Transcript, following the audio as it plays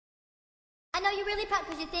you really pout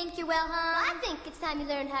because you think you're well, huh? Well, I think it's time you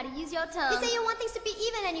learned how to use your tongue. You say you want things to be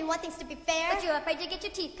even and you want things to be fair, But you're afraid to get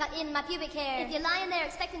your teeth cut in my pubic hair. if you're lying there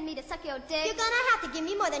expecting me to suck your dick, You're gonna have to give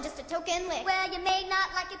me more than just a token lick. well, you may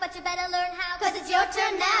not like it, but you better learn how. Cause it's your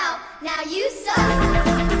turn now. Now you suck.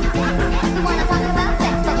 You wanna talk about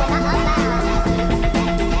sex, but we're not allowed.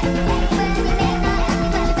 Well, you may not like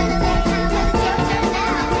it, but you better learn how. Cause it's your turn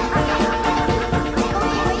now.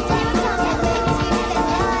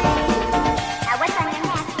 Now what's on your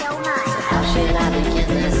nasty old mind? How should I begin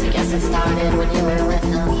this? I guess it started when you were with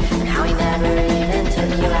him, and how he never even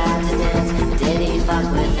took you out to dance. But did he fuck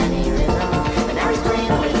with any rhythm? And now he's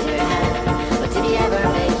playing with your head. But did he ever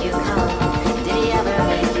make you come? Did he ever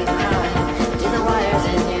make you cry? Do the wires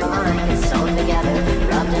in your mind get sewn together,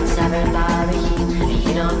 rubbed and severed by the heat? And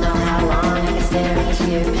you don't know how long I can stare into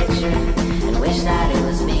your picture and wish that it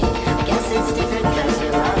was me. I guess it's different cause you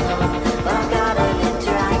love him, but I've got an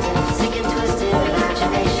interactive, sick and twisted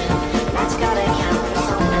imagination. That's gotta count for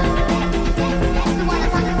something. You wanna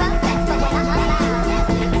talk about sex, but we're not allowed.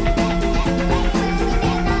 Well, you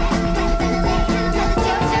may not like it, but you better learn how. Cause it's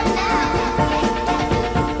your turn now.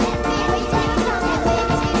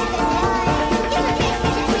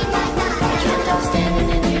 I dreamt of standing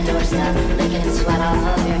in your doorstep, licking sweat off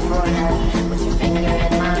of your forehead, with your finger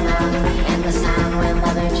in my mouth, and the sound when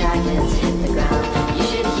leather jackets hit the ground. You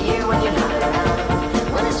should hear when you're not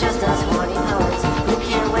around, when it's just us horny poets who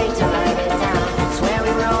can't wait to write it down. Swear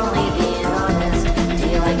we were only being honest. Do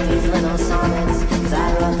you like these little sonnets? Cause I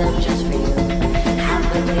wrote them just for you. How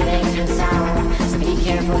quickly they turn sour, so be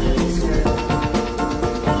careful who you screw.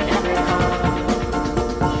 Never calm.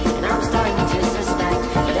 And I'm starting to suspect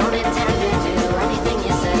you don't intend to do anything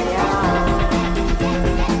you say at all.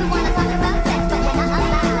 You wanna talk about sex, but we're not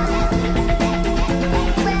allowed.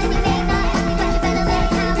 Well, you may not like it, but you better learn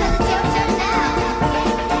how. Cause it's your turn now.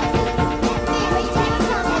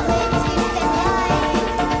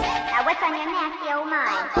 Now what's on your nasty old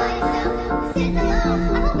mind? Sit alone.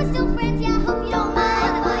 I hope we're still friends, yeah, I hope you don't mind.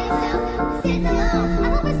 Sit alone. I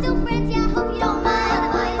hope we're still friends, yeah, I hope you don't mind.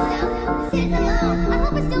 Sit alone. I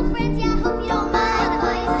hope we're still friends, yeah, I hope you don't mind.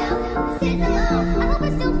 Sit alone. I hope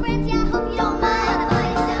we're still friends, yeah, I hope you don't mind.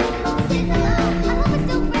 Sit alone. I hope we're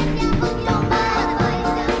still friends, yeah, I hope you don't mind.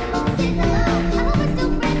 Sit alone. I hope we're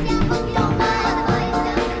still friends, yeah, I hope you don't mind.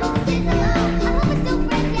 Sit alone. I hope we're still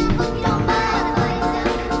friends, yeah, I hope you don't mind.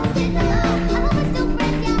 Sit alone. I hope we're still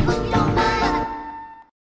friends, yeah, I hope you don't mind.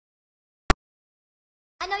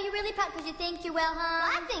 I know you really pout because you think you're well, huh?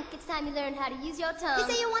 Well, I think it's time you learned how to use your tongue. You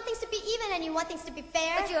say you want things to be even and you want things to be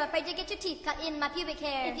fair, But you're afraid to get your teeth cut in my pubic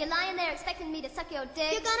hair. if you're lying there expecting me to suck your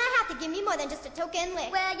dick, You're gonna have to give me more than just a token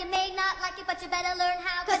lick. well, you may not like it, but you better learn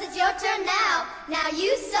how. Cause it's your turn now. Now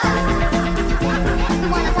you suck. You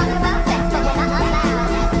wanna talk about sex, but we're not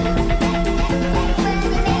allowed. Well, you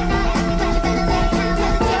may not like it, but you better learn how.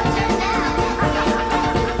 Cause it's your turn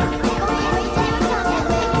now.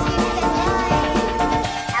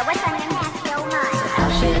 Now what's on your nasty old mind? How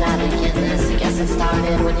should I begin this? I guess it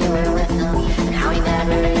started when you were with him, and how he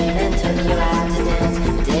never even took you out to dance.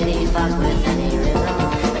 But did he fuck with any rhythm?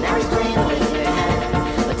 And now he's playing with your head.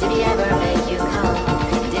 But did he ever make you come?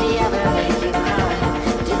 Did he ever make you cry?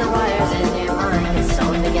 Do the wires in your mind get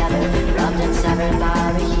sewn together, rubbed and severed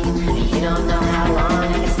by the heat? And you don't know how long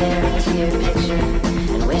I can stare into your picture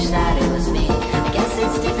and wish that it was me. I guess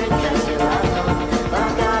it's different cause you love him, but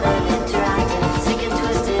I've got an interactive, sick and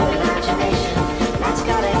twisted imagination. That's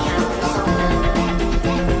gotta count for something.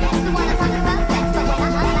 You wanna talk about sex, but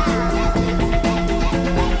we're not allowed.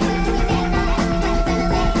 Well, you may not like it, but you better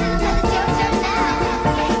learn how. Cause it's your turn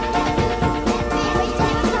now.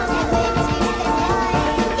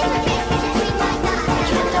 I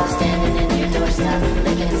dreamt of standing in your doorstep,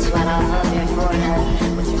 licking sweat off of your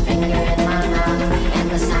forehead, with your finger in my mouth, and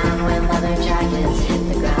the sound when leather jackets hit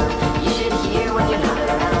the ground. You should hear when you're not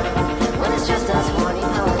around, when it's just us horny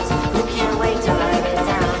poets who can't wait to write it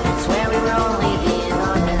down. Swear we were only being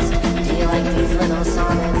honest. Do you like these little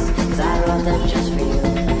sonnets? Cause I wrote them just for you.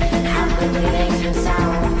 How quickly they turn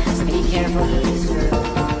sour, so be careful who you screw.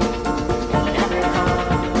 Never calm.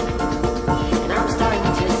 And I'm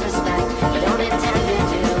starting to suspect you don't intend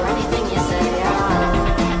to do anything you say at all.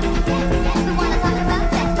 You wanna talk about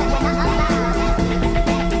sex, but we're not allowed.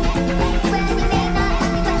 Well, you may not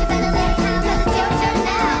like it, but you better learn how. Cause it's your turn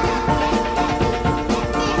now.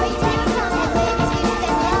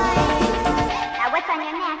 Now what's on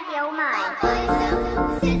your nasty old mind?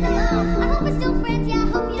 Sit alone. I hope we're still friends, yeah, I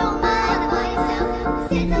hope you don't mind.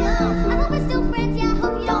 Sit alone. I hope we're still friends, yeah, I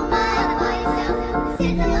hope you don't mind.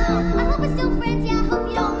 Sit alone. I hope we're still friends, yeah, I hope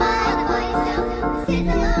you don't mind. Sit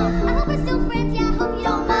alone. I hope we're still friends, yeah, I hope you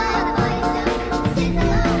don't mind.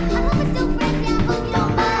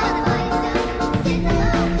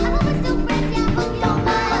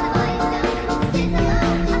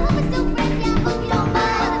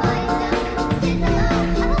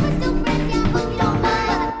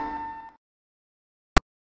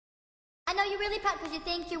 cause you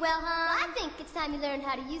think you're well, huh? Well, I think it's time you learned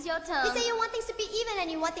how to use your tongue. You say you want things to be even and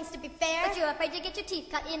you want things to be fair. But you're afraid to get your teeth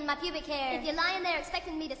cut in my pubic hair. If you're lying there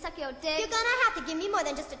expecting me to suck your dick, You're gonna have to give me more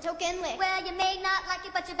than just a token lick. well, you may not like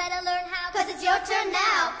it, but you better learn how. Cause it's your turn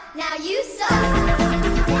now. Now you suck.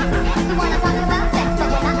 We wanna talk about sex, but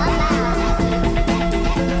we're not allowed.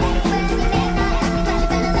 Well, you may not like it, but you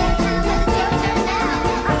better learn how. Cause it's your turn now.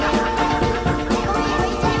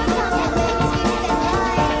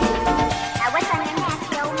 Now what's on your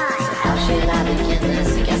nasty old mind? How should I begin this?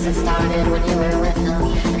 I guess it started when you were with him.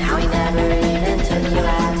 And how he never even took you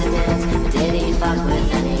out to dance. But did he fuck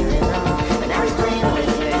with any rhythm? But now he's playing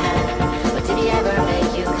with your head. But did he ever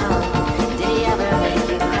make you come? Did he ever make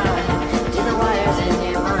you cry? Did the wires in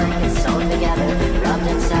your mind get sewn together, rubbed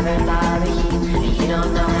and severed by the heat? And you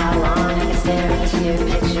don't know how long I can stare into your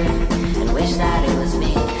picture and wish that it was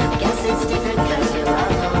me. I guess it's different cause you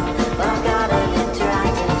love him. But I've got an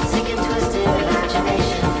interactive, sick and twisted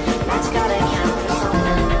imagination. That's gotta count for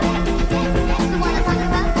something. We wanna talk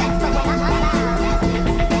about sex, but we're not allowed.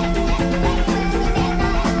 Well, you may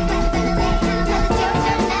not like it, but you better learn how. Cause it's your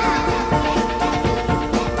turn now.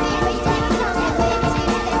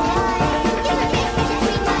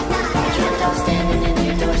 Dreamt of standing in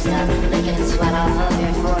your doorstep, licking sweat off of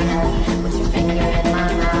your forehead, with your finger in my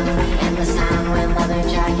mouth, and the sound when leather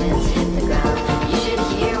jackets hit the ground. You should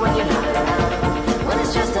hear when you're not around, when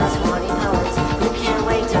it's just us horny poets who can't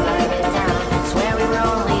wait to write it down. Swear we were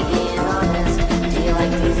only being honest. Do you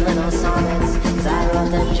like these little sonnets? Cause I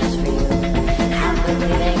wrote them just for you. How quickly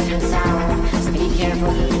they turn sour, so be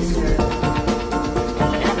careful who you screw.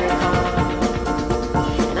 And never call.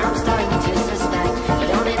 And I'm starting to suspect you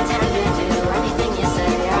don't intend to do anything you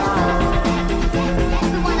say at all.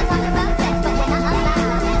 We wanna talk about sex, but we're not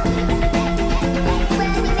allowed.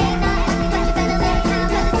 Well, you may not like it, but you better learn how.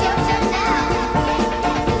 Cause it's your turn now.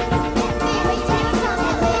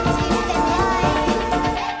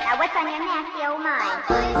 Now what's on your nasty old mind?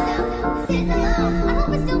 By yourself, sit alone. I hope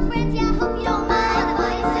we're still friends, yeah, I hope you don't mind.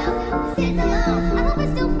 By yourself, sit alone. I hope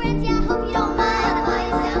we're still friends, yeah, I hope you don't mind. By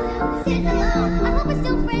yourself, sit alone. I hope we're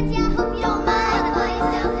still friends, yeah, I hope you don't mind. By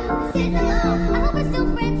yourself, sit alone. I hope we're still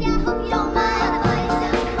friends, yeah, I hope you don't mind. By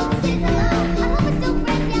yourself, sit alone. I hope we're still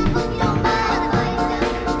friends, yeah, I hope you don't mind. By yourself,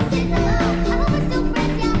 sit alone. I hope we're still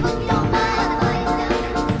friends, yeah, I hope you don't mind. By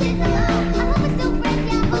yourself, sit alone. I hope we're still friends,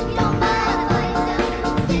 yeah, I hope you don't mind. By yourself,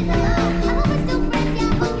 sit alone. I hope we're still friends, yeah,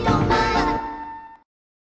 I hope you don't mind.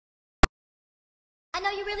 I know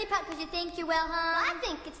you're really proud cause you think you're well, huh? Well, I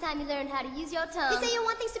think it's time you learned how to use your tongue. You say you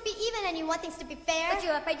want things to be even and you want things to be fair. But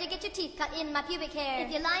you're afraid to get your teeth cut in my pubic hair.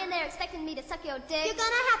 If you're lying there expecting me to suck your dick, You're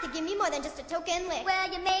gonna have to give me more than just a token lick. well,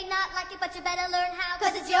 you may not like it, but you better learn how.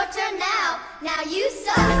 Cause it's your turn now. Now you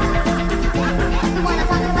suck. We wanna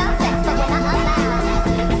talk about sex, but we're not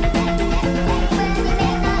allowed. Well, you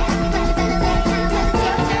may not like it, but you better learn how. Cause it's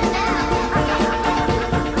your turn now.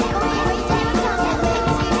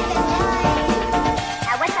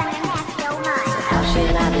 Now what's on your nasty old mind? How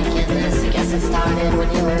should I begin this? I guess it started when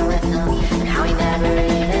you were with him. And how he never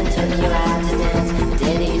even took you out to dance. But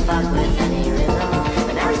did he fuck with any rhythm?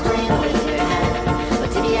 But now he's playing with your head. But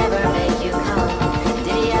did he ever make you come?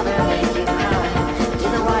 Did he ever make you cry?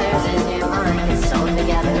 Did the wires in your mind get sewn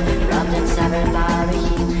together, rubbed and severed by the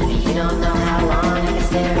heat? And you don't know how long I can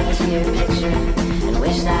stare into your picture and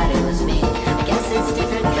wish that it was me. I guess it's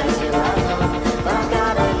different cause you love him. But I've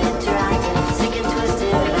got an interactive, sick and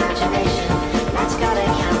twisted imagination. That's gotta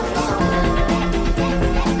count for something.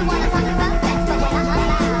 We wanna talk about sex, but we're not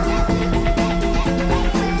allowed.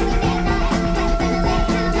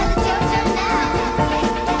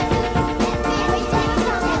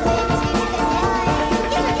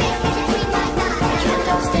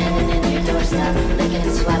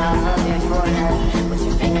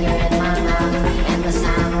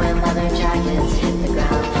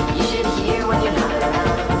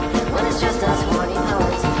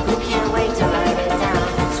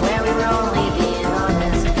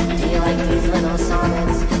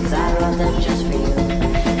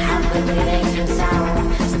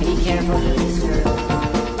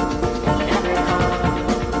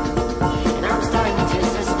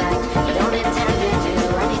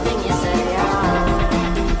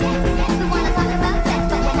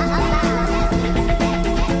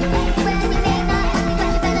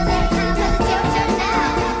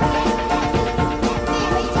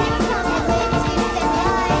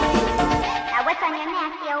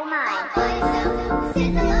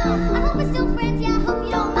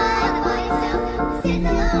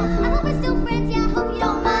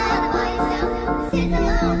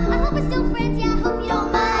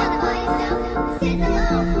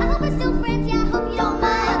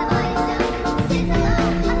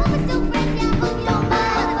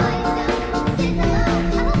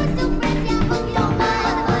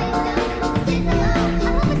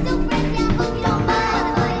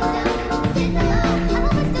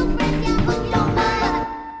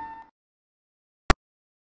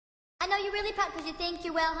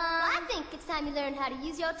 you well, huh? I think it's time you learned how to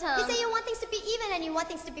use your tongue. You say you want things to be even and you want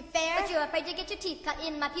things to be fair. But you're afraid to get your teeth cut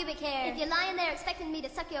in my pubic hair. If you're lying there expecting me to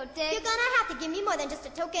suck your dick, You're gonna have to give me more than just a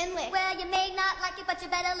token lick. well, you may not like it, but you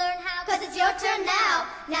better learn how. Cause it's your turn now.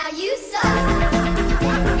 Now you suck.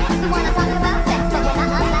 You wanna talk about sex, but you're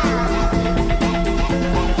not allowed.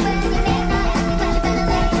 Well, you may not like it, but you better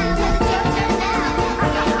learn how. Cause it's your turn now.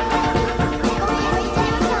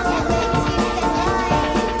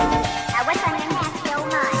 Now what's on your nasty old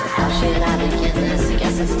mind? How should I begin this? I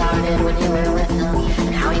guess it started when you were with him.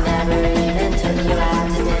 And how he never even took you out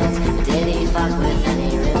to dance. But did he fuck with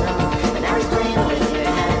any rhythm? And now he's playing with your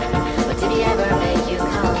head. But did he ever make you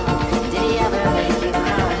come? Did he ever make you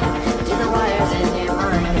cry? Do the wires in your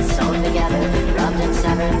mind get sewn together, rubbed and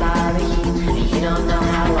severed by the heat? And you don't know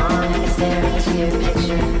how long I can stare into your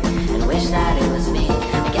picture and wish that it was me.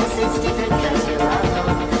 I guess it's different cause you love him,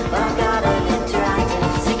 but I've got an interactive,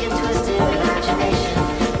 sick and twisted imagination.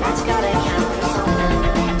 That's gotta count for something.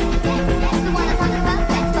 You wanna talk about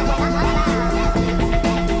sex, but you're not allowed.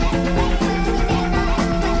 Well, you may not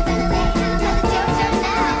like it, but you better learn how. Cause it's your turn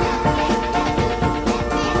now.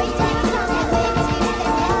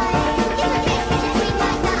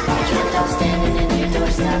 I can't help standing in your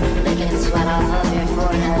doorstep, licking sweat off of your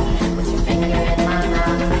forehead, with your finger in my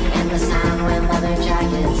mouth, and the sound when leather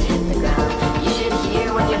jackets hit the ground. You should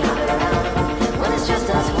hear when you're not around, when it's just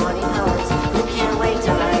us horny poets who can't wait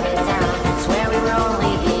to write it down. Swear we were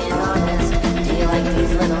only being honest. Do you like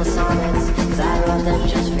these little sonnets? Cause I wrote them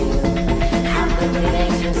just for you. How quickly they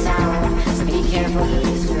turn sour, so be careful who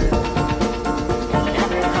you screw. And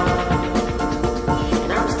never come.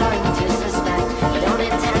 And I'm starting to suspect you don't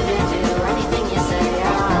intend to do anything you say.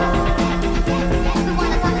 You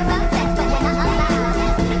wanna talk about sex, but you're not allowed.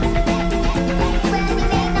 Well, you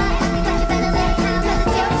may not like it, but you better learn how. Cause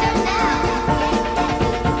it's your turn now.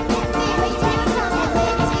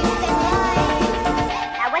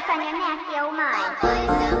 Now what's on your nasty old mind? By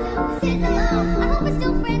yourself, sitting alone. I hope we're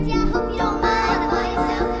still friends, yeah, I hope you don't mind. By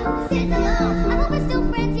yourself, sitting alone. I hope we're still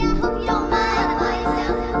friends, yeah, I hope you don't mind. By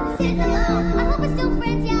yourself, sitting alone. I hope we're still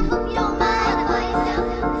friends, yeah, I hope you don't mind. By yourself,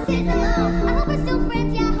 sitting alone. I hope we're still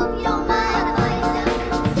friends, yeah, I hope you don't mind. By yourself,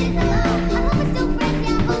 sitting alone. I hope we're still friends,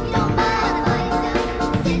 yeah, I hope you don't mind. By yourself,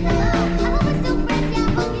 sitting alone. I hope we're still friends, yeah,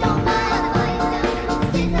 I hope you don't mind. By yourself,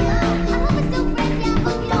 sitting alone. I hope we're still friends, yeah, I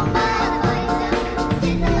hope you don't mind. By yourself,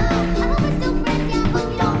 sitting alone. I hope we're still friends, yeah, I hope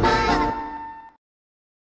you don't mind.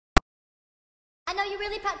 I know you're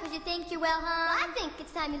really proud because you think you're well, huh? I think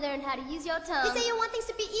it's time you learned how to use your tongue. You say you want things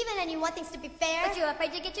to be even and you want things to be fair. But you're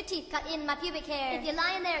afraid to get your teeth cut in my pubic hair. If you're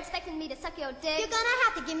lying there expecting me to suck your dick, You're gonna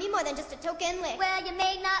have to give me more than just a token lick. well, you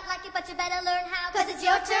may not like it, but you better learn how. Cause it's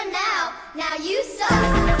your turn now. Now you suck.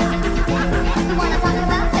 You wanna talk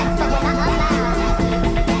about sex, but you're not allowed.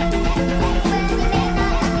 Well, you may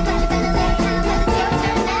not like it, but you better learn how. Cause it's your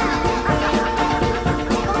turn now.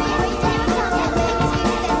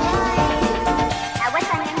 Now what's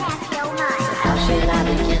on your nasty old mind? How should I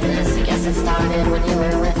begin this? I guess it started when you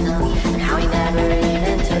were with him, and how he never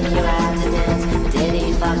even took you out to dance. But did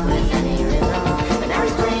he fuck with any rhythm? And now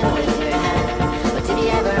he's playing with your head. But did he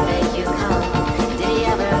ever make you come? Did he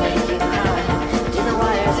ever make you cry? Do the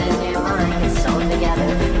wires in your mind get sewn together,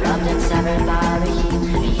 rubbed and severed by the heat?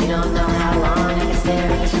 And you don't know how long I can stare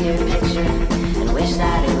into your picture and wish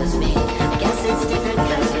that it was me. I guess it's different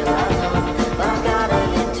cause you love him, but I've got an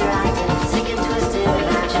interactive, sick and twisted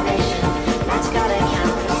imagination. That's gotta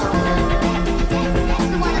count for something.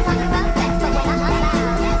 You wanna talk about sex, but you're not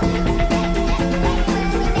allowed.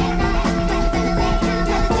 Well, you may not like it, but you better learn how.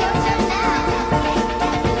 Cause it's your turn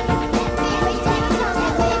now.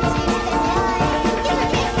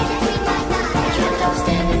 I can't help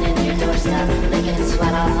standing in your doorstep, licking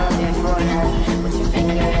sweat off of your forehead, with your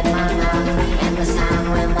finger in my mouth, and the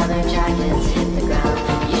sound when leather jackets hit the ground.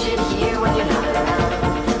 You should hear when you're not around,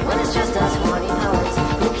 when it's just us horny poets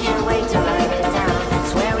who can't wait to write it down.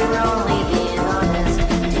 Swear we were only being honest.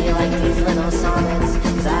 Do you like these little sonnets?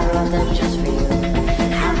 Cause I wrote them just for you.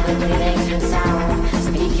 How quickly they turn sour, so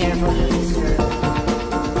be careful who you screw.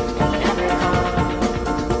 And never come.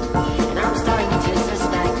 And I'm starting to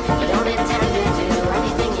suspect you don't intend to do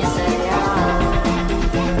anything you say.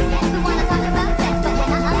 You wanna talk about sex, but you're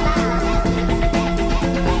not allowed.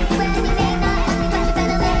 Well, you may not like it, but you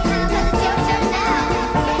better learn how. Cause it's your turn now.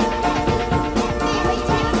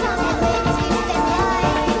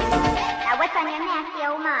 Now what's on your nasty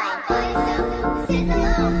old mind? By yourself, sitting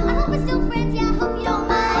alone. I hope we're still friends, yeah, I hope you don't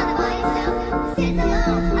mind. By yourself, sitting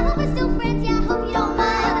alone. I hope we're still friends, yeah, I hope you don't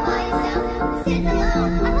mind. By yourself, sitting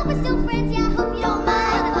alone. I hope we're still friends, yeah, I hope you don't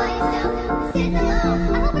mind. By yourself, sitting alone.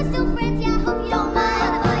 I hope we're still friends, yeah, I hope you don't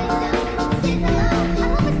mind. By yourself, sitting alone. I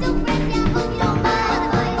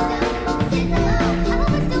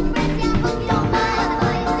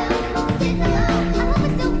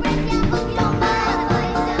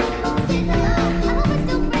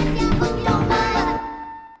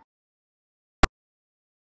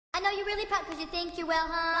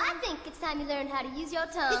You learned how to use your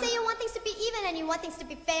tongue. You say you want things to be even and you want things to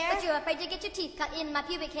be fair. But you're afraid to get your teeth cut in my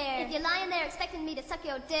pubic hair. If you're lying there expecting me to suck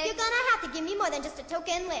your dick, you're gonna have to give me more than just a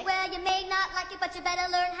token lick. Well, you may not like it, but you better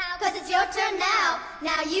learn how. Cause it's your turn now.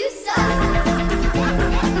 Now you suck.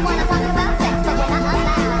 You wanna talk about sex, but we're not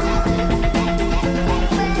allowed.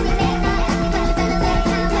 Well, you may not like it, but you better learn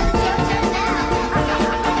how. Cause it's your turn now.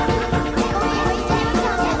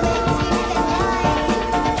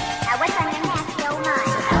 Now what's on your nasty old mind?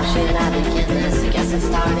 How should I begin this? I guess it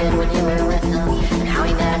started when you were with him, and how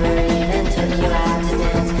he never even took you out to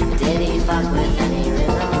dance. But did he fuck with any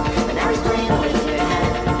rhythm? And now he's playing with your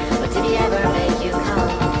head. But did he ever make you come?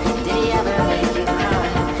 Did he ever make you cry?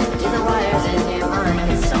 Do the wires in your mind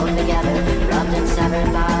get sewn together, rubbed and severed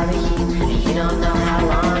by the heat? And you don't know how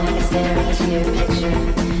long I can stare into your picture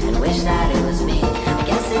and wish that it was me. I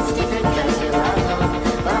guess it's different cause you love him,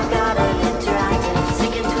 but I've got an interactive,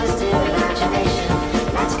 sick and twisted imagination.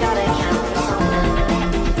 That's gotta count for something.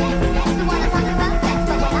 You wanna talk about sex,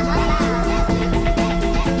 but we're not allowed.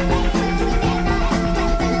 Well, you may not like it,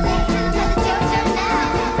 but you better learn how. Cause it's your turn now.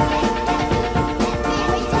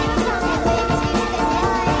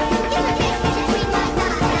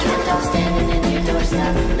 I dreamt of standing in your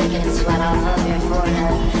doorstep, licking sweat off of your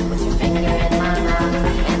forehead, with your finger in my mouth,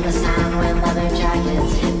 and the sound when leather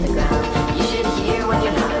jackets hit the ground. You should hear when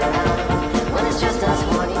you're not around, when it's just us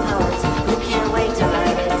horny poets who can't wait to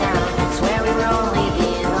write it down. Swear we were only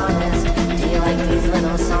being honest. Do you like these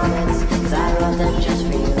little sonnets? Cause I wrote them just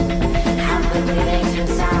for you. How quickly they turn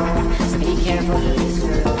sour, so be careful who you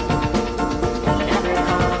screw. You never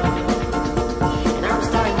call, and I'm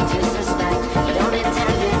starting to suspect you don't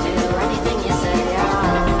intend to do anything you say at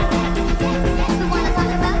all. You wanna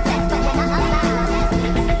talk about sex, but we're not allowed.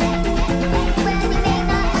 Well, you may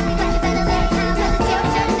not like it, but you better learn how. Cause it's your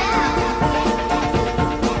turn now.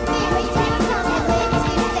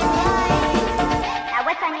 Now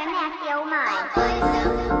what's on your nasty old mind? By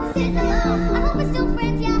yourself, sitting alone. I hope we're still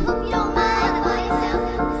friends, yeah, I hope you don't mind. By yourself,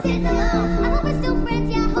 sitting alone. I hope we're still friends,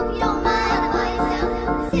 yeah, I hope you don't mind. By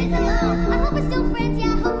yourself, sitting alone. I hope we're still friends,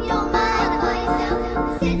 yeah, I hope you don't mind. By yourself,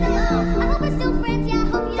 sitting alone. I hope we're still friends, yeah, I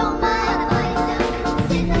hope you don't mind. By yourself,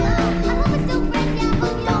 sitting alone. I hope we're still friends, yeah, I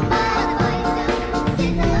hope you don't mind. By yourself,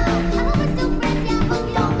 sitting alone. I hope we're still friends, yeah, I hope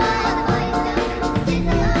you don't mind. By yourself, sitting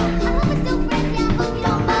alone. I hope we're still friends, yeah, I hope you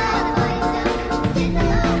don't mind. By yourself, sitting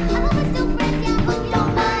alone. I hope we're still friends, yeah, I hope you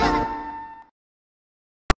don't mind.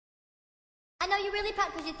 I know you're really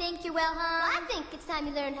proud cause you think you're well, huh? Well, I think it's time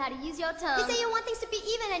you learned how to use your tongue. You say you want things to be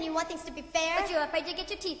even and you want things to be fair. But you're afraid to get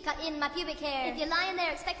your teeth cut in my pubic hair. If you're lying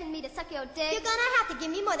there expecting me to suck your dick, You're gonna have to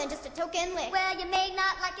give me more than just a token lick. well, you may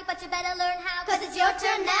not like it, but you better learn how. Cause it's your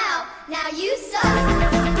turn now. Now you suck.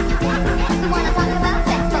 You wanna talk about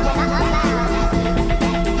sex, but we're not allowed.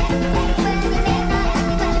 Well, you may not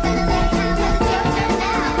like it, but you better learn how. Cause it's your turn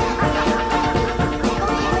now.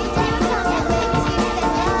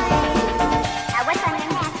 Now what's on your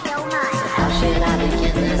nasty old mind? How should I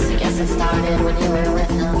begin this? I guess it started when you were with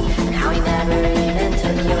him, and how he never even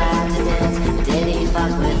took you out to dance. But did he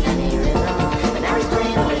fuck with any rhythm? And now he's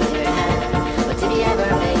playing with your head. But did he ever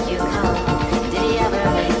make you come? Did he ever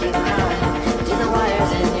make you cry? Do the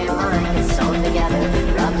wires in your mind get sewn together,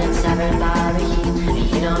 rubbed and severed by the heat? And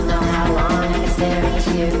you don't know how long I can stare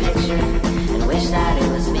into your picture and wish that it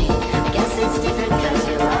was me. I guess it's different cause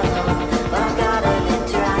you love him, but I've got an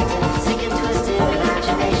interactive, sick and twisted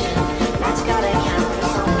imagination. That's gotta count for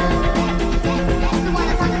something. You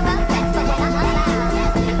wanna talk about sex, but we're not allowed.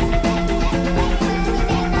 Well, you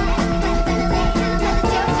may not like it, but you better learn how. Cause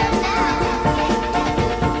it's your turn now.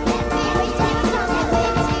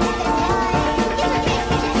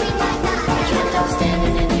 I dreamt of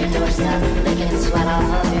standing in your doorstep, licking sweat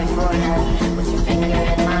off of your forehead, with your finger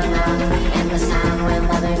in my mouth, and the sound when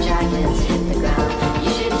leather jackets hit the ground.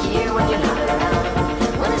 You should hear when you're not around,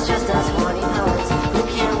 when it's just us horny poets who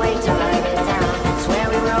can't wait to write it down. Swear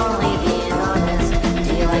we were only being honest.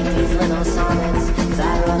 Do you like these little sonnets? Cause I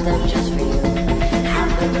wrote them just for you. How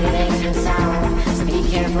quickly they turn sour, so be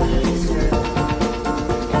careful who you screw.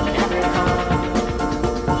 You never call,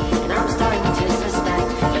 and I'm starting to suspect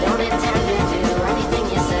you don't intend to do anything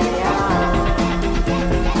you say at all.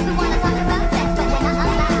 You wanna talk about sex, but we're not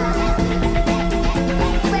allowed.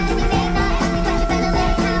 Well, you may not like it, but you better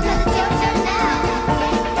learn how. Cause it's your turn now.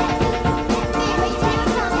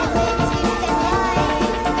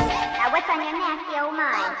 Now what's on your nasty old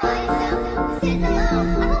mind? By yourself, sitting alone.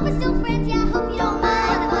 I hope we're still friends, yeah, I hope you don't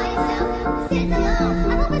mind. By yourself, sitting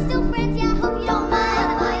alone. I hope we're still friends, yeah.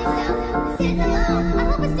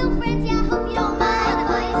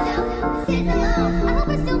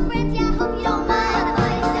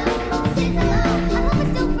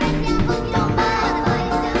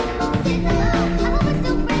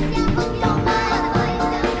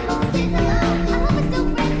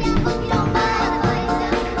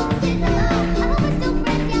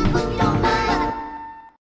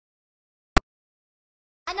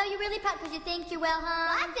 'cause you think you're well,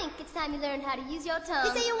 huh? Well, I think it's time you learn how to use your tongue.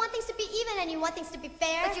 You say you want things to be even and you want things to be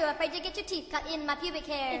fair, But you're afraid to get your teeth cut in my pubic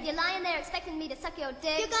hair. if you're lying there expecting me to suck your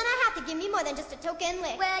dick, you're gonna have to give me more than just a token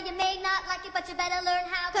lick. well, you may not like it, but you better learn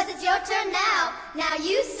how. 'Cause it's your turn now. Now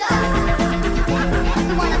you suck.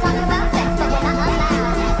 You wanna talk about sex, but we're not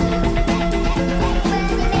allowed. Well,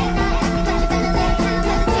 you may not like it, but you better learn how.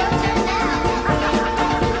 'Cause it's your turn now.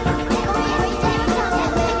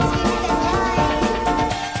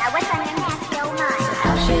 Now what's on your nasty old mind?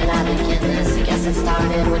 How should I begin this? I guess it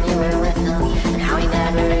started when you were with him, and how he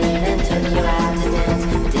never even took you out to dance.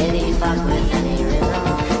 But did he fuck with any rhythm?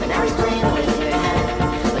 But now he's playing with your head.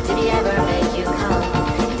 But did he ever make you come?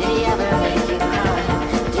 Did he ever make you cry?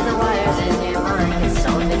 Did the wires in your mind get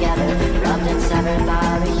sewn together, rubbed and severed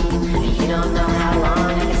by the heat? And you don't know how long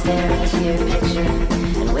I can stare into your picture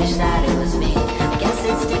and wish that it was me. I guess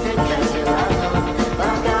it's different 'cause you love him, but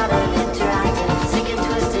I've got an interactive, sick and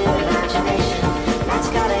twisted imagination. That's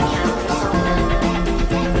gotta count for something.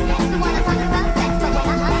 You wanna talk about sex, but we're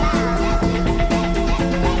not allowed.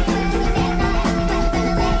 Well, you may not like it, but you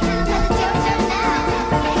better learn how. 'Cause it's your turn now.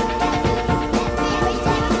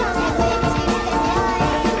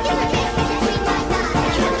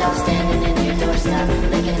 Tripped up standing in your doorstep,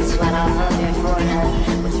 licking sweat off of your forehead,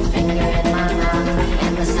 with your finger in my mouth,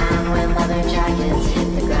 and the sound when leather jackets hit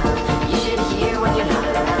the ground. You should hear when you're not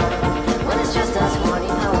around, when it's just us horny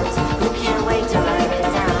poets who can't wait to write it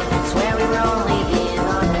down. Swear we were only being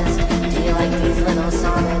honest. Do you like these little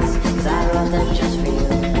sonnets? 'Cause I wrote them just for you.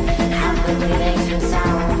 How quickly they turn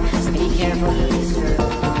sour, so be careful who you screw.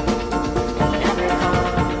 And never come.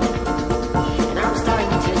 And I'm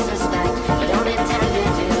starting to suspect you don't intend to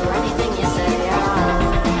do anything you say.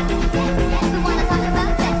 You wanna talk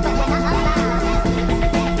about sex, but we're not allowed.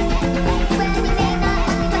 Well, you may not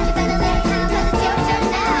like it, but you better learn how. 'Cause it's your turn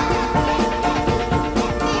now.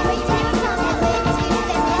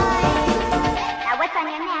 Now what's on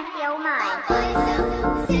your nasty old mind? By yourself,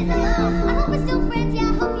 sitting alone. I hope we're still friends, yeah,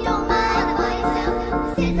 I hope you don't mind. By yourself,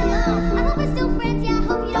 sitting alone. I hope we're still friends, yeah, I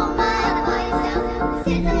hope you don't mind. By yourself,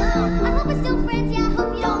 sitting alone. I hope we're still friends, yeah, I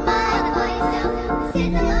hope you don't mind. By yourself,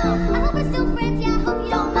 sitting alone. I hope we're still friends, yeah, I hope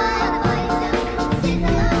you don't mind. By yourself, sitting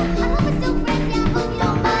alone. I hope we're still friends, yeah, I hope you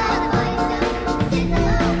don't mind. By yourself, sitting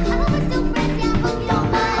alone. I hope we're still friends, yeah, I hope you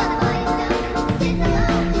don't mind. By yourself, sitting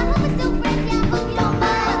alone. I hope we're still friends, yeah, I hope you don't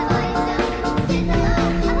mind. By yourself, sitting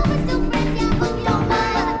alone. I hope we're still friends, yeah, I hope you don't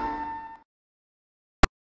mind.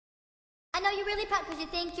 I know you're really proud 'cause you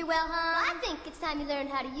think you're well, huh? Well, I think it's time you learn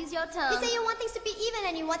how to use your tongue. You say you want things to be even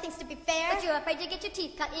and you want things to be fair, But you're afraid to get your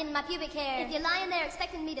teeth cut in my pubic hair. if you're lying there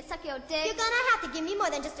expecting me to suck your dick, You're gonna have to give me more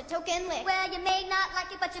than just a token lick. well, you may not like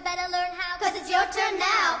it, but you better learn how. 'Cause it's your turn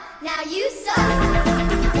now. Now you suck.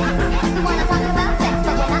 You wanna talk about sex,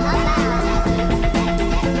 but we're not allowed.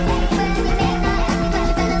 Well, you may not like it, but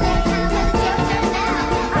you better learn how. 'Cause it's your turn now.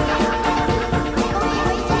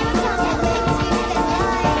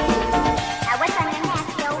 Now what's on your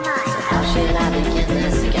nasty old mind? How should I begin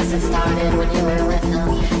this? I guess it started when you were with him,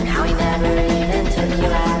 and how he never even took you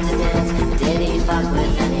out to dance. But did he fuck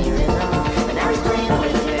with any rhythm? But now he's playing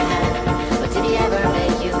with your head. But did he ever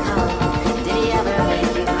make you come? Did he ever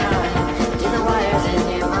make you cry? Did the wires in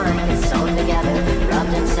your mind get sewn together,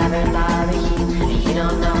 rubbed and severed by the heat? And you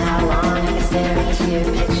don't know how long I can stare into your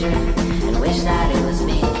picture and wish that it was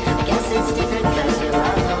me. I guess it's different 'cause you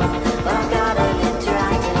love him, but I've got an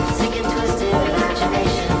interactive, sick and twisted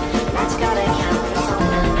imagination. That's gotta count for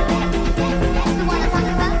something. You wanna talk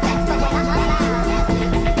about sex, but we're not allowed.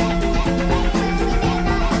 Well, you may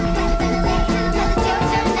not like it, but you better learn how. 'Cause it's your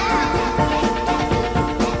turn now.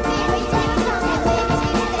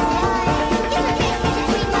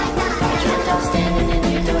 Tripped up standing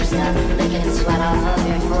in your doorstep, licking sweat off of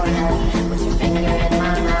your forehead, with your finger in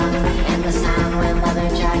my mouth, and the sound when leather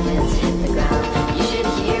jackets hit the ground. You should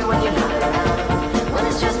hear when you're not around, when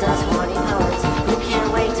it's just us horny poets who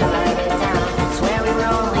can't wait to write it down. Swear we were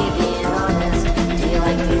only being honest. Do you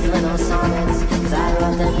like these little sonnets? 'Cause I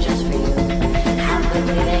wrote them just for you. How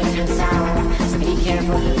quickly they turn sour, so be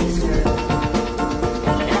careful who you screw.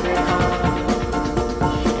 And never come.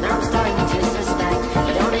 And I'm starting to suspect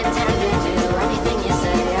you don't intend to do anything you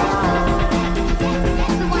say.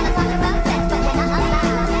 You wanna talk about sex, but we're not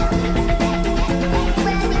allowed.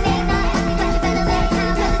 Well, you may not like it, but you better learn how.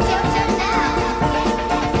 'Cause it's your turn now.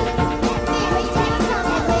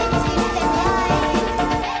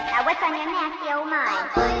 Now what's on your nasty old mind?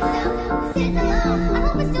 By yourself, sitting alone. I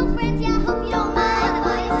hope we're still friends, yeah, I hope you don't mind.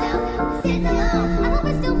 By yourself, sitting alone. I hope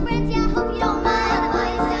we're still friends, yeah, I hope you don't mind. By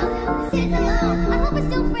yourself, sitting alone. I hope we're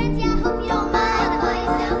still friends, yeah, I hope you don't mind. By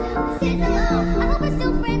yourself, sitting alone. I hope we're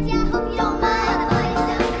still friends, yeah, I hope you don't mind. By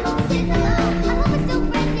yourself, sitting alone.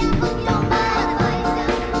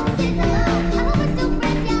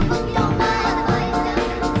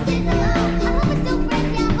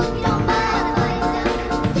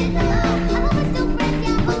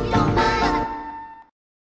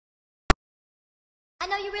 I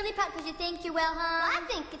know you're really proud because you think you're well, huh? Well, I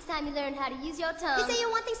think it's time you learned how to use your tongue. You say you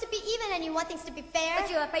want things to be even and you want things to be fair, But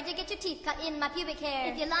you're afraid to get your teeth cut in my pubic hair.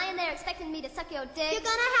 if you're lying there expecting me to suck your dick, You're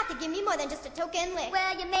gonna have to give me more than just a token lick.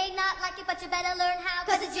 well, you may not like it, but you better learn how.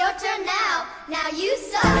 Cause it's your turn now. Now you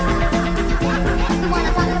suck. You wanna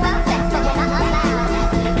talk about sex, but you're not allowed.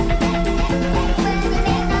 Well, you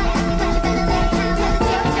may not like it, but you better learn how. Cause it's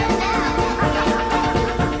your turn now.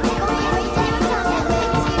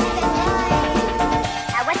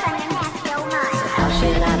 Now what's on your nasty old mind? How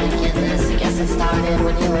should I begin this? I guess it started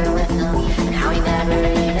when you were with him, and how he never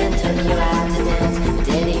even took you out to dance. But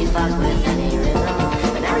did he fuck with any rhythm?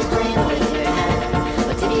 But now he's playing with your head.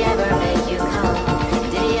 But did he ever make you come?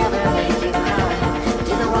 And did he ever make you cry?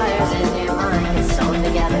 Do the wires in your mind get sewn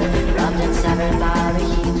together, rubbed and severed by the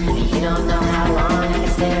heat? And you don't know how long I can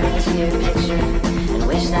stare into your picture and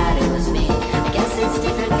wish that it was me. I guess it's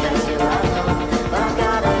different cause you love him, but I've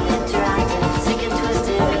got an interactive, sick and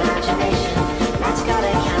twisted imagination. That's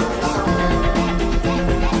gotta count for something.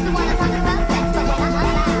 You wanna talk about sex, but you're not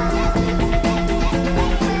allowed.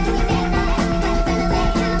 Well, you may not like it, but you better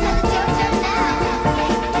learn how. Cause it's your turn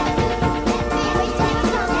now.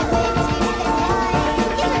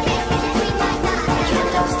 I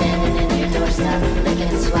dreamt of standing in your doorstep,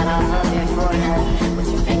 licking sweat off of your forehead, with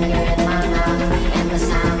your finger in my mouth, and the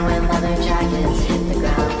sound when leather jackets hit the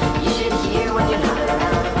ground. You should hear when you're not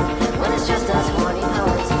around, when it's just us horny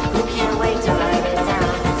poets who can't wait to write it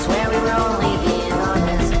down. Swear we were only being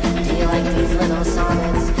honest. Do you like these little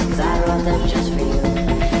sonnets? Cause I wrote them just for you.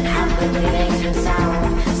 How quickly they turn sour,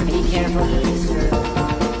 so be careful who you screw.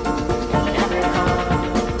 And you never call,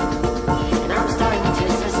 and I'm starting to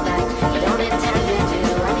suspect you don't intend to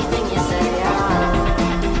do anything you say at all.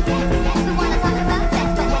 You wanna talk about sex,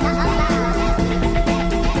 but you're not allowed.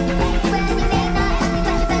 Well, you may not like it,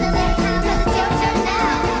 but you better learn how. Cause it's your turn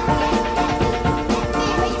now.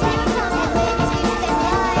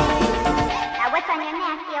 Now what's on your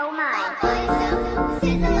nasty old mind? By yourself,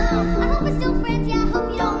 sitting alone. I hope we're still friends, yeah, I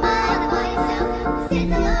hope you don't mind. By yourself,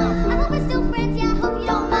 sitting alone. I hope we're still friends, yeah, I hope you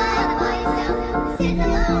don't mind. By yourself, sitting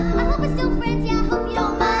alone. I hope we're still friends, yeah, I hope you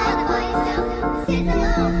don't mind. By yourself, sitting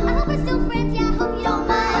alone. I hope we're still friends, yeah, I hope you don't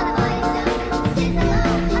mind. By yourself, sitting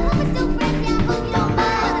alone. I hope we're still friends, yeah, I hope you don't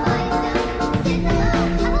mind. By yourself, sitting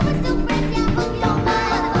alone. I hope we're still friends, yeah, I hope you don't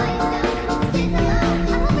mind. By yourself, sitting alone.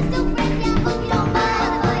 I hope we're still friends, yeah, I hope you don't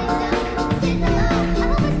mind. By yourself, sitting alone. I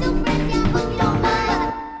hope we're still friends, yeah, I hope you don't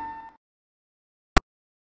mind.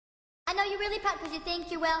 I know you're really proud because you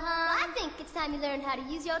think you're well, huh? Well, I think it's time you learned how to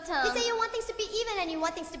use your tongue. You say you want things to be even and you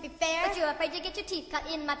want things to be fair, But you're afraid to get your teeth cut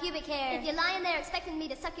in my pubic hair. if you're lying there expecting me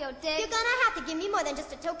to suck your dick, You're gonna have to give me more than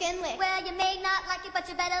just a token lick. well, you may not like it, but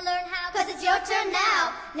you better learn how. Cause it's your turn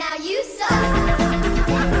now. Now you suck.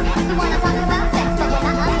 You wanna talk about sex, but you're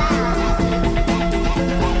not allowed.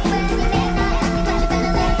 Well, you may not like it, but you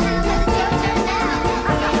better learn how. Cause it's your turn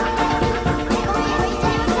now.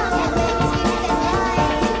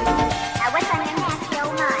 Now what's on your nasty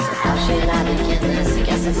old mind? How should I begin this? I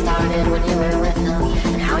guess it started when you were with him,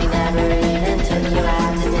 and how he never even took you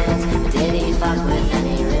out to dance. But did he fuck with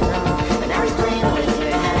any rhythm? But now he's playing with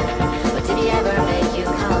your head. But did he ever make you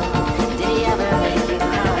come? And did he ever make you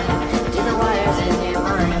cry? Do the wires in your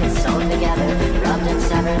mind get sewn together, rubbed and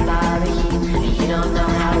severed by the heat? And you don't know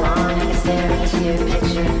how long I can stare into your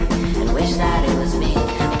picture and wish that it was me.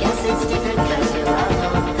 I guess it's different cause you love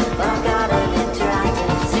him, but I've got an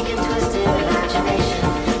interactive, sick and twisted imagination.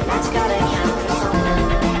 That's gotta count for something.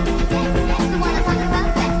 You wanna talk about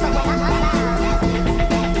sex, but you're not allowed.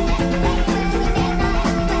 Well, you may not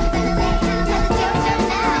like it, but you better learn how. Cause it's your turn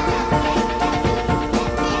now.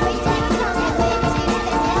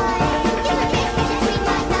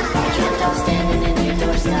 I dreamt of standing in your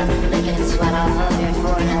doorstep, licking sweat off of your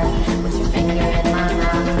forehead, with your finger in my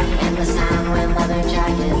mouth, and the sound when leather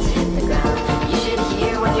jackets hit the ground. You should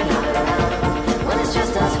hear when you're not around, when it's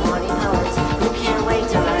just us horny poets who can't wait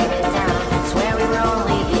to write it down. Swear we were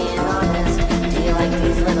only being honest. Do you like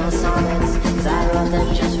these little sonnets? Cause I wrote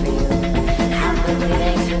them just for you. How quickly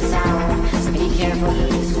they turn sour, so be careful who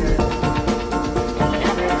you screw. And you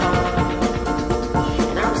never call,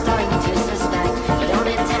 and I'm starting to suspect you don't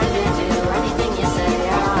intend to do anything you say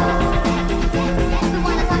at all. You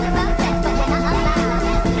wanna talk about sex, but you're not allowed.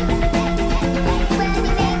 Well,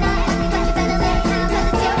 you may not like it, but you better learn how. Cause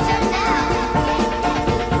it's your turn now.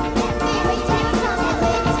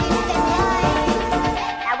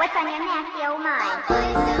 Now what's on your nasty old mind? By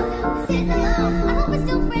yourself, sitting alone. I hope we're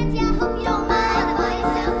still friends, yeah, I hope you don't mind. By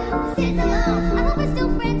yourself, sitting alone. I hope we're still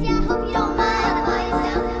friends, yeah, I hope you don't mind. By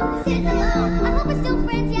yourself, sitting alone. I hope we're still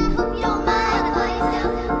friends, yeah, I hope you don't mind. By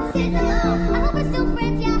yourself, sitting alone. I hope we're still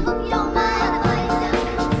friends, yeah, I hope you don't mind. By yourself.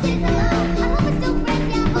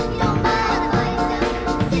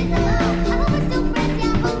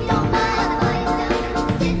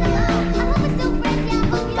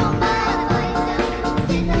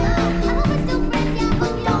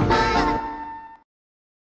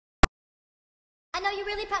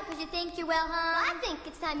 really proud because you think you're well, huh? I think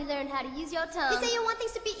it's time you learned how to use your tongue. You say you want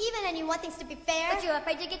things to be even and you want things to be fair, But you're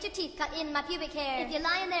afraid to get your teeth cut in my pubic hair. if you're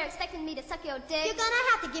lying there expecting me to suck your dick, You're gonna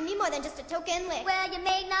have to give me more than just a token lick. well, you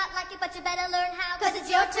may not like it, but you better learn how. Cause it's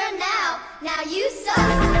your turn now. Now you suck.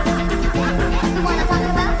 You wanna talk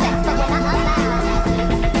about sex, but you're not allowed.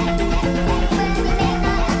 Well, you may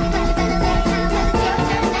not like it, but you better learn how. Cause it's your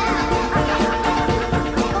turn now.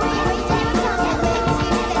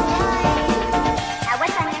 Now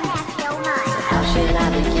what's on your nasty old mind? How should I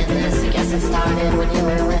begin this? I guess it started when you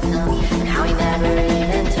were with him, and how he never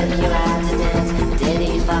even took you out to dance. But did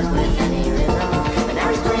he fuck with any rhythm? And now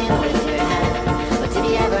he's playing with your head. But did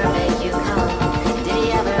he ever make you come? Did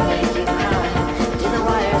he ever make you cry? Do the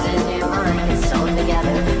wires in your mind get sewn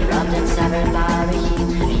together, rubbed and severed by the heat?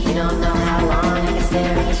 And you don't know how long I can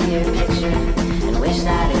stare into your picture and wish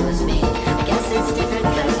that it was me. I guess it's different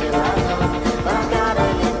cause you love him, but I've got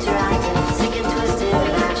an interactive, sick and twisted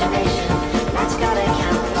imagination. That's gotta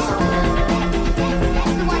count for something.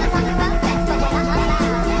 You wanna talk about sex, but you're not allowed.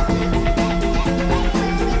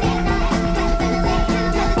 Well, you may not like it, but you better learn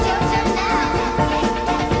how. Cause it's your turn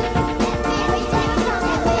now.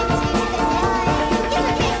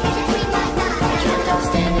 Can't stop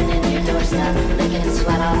standing in your doorstep, licking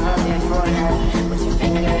sweat off of your forehead, with your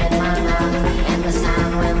finger in my mouth, and the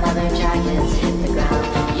sound when leather jackets hit the ground.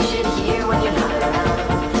 You should hear when you're not around,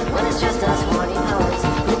 when it's just us horny poets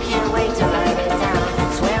who can't wait to write it down.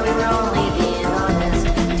 Swear we were only being honest.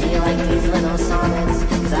 Do you like these little sonnets?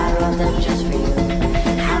 Cause I wrote them just for you.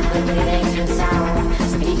 How quickly they turn sour,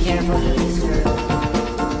 so be careful who you screw.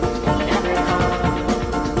 And never come.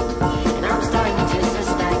 And I'm starting to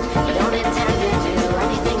suspect you don't intend to do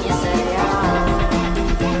anything you say at all.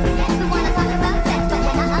 You wanna talk about sex, but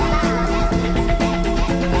you're not allowed.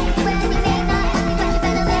 Well, you may not like it, but you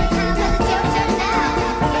better learn how. Cause it's your turn now.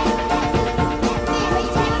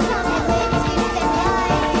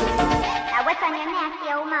 Now what's on your nasty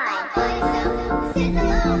old mind? By yourself, sitting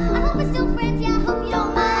alone. I hope we're still friends, yeah, I hope you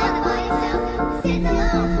don't mind. By yourself, sitting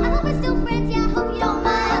alone. I hope we're still friends, yeah, I hope you don't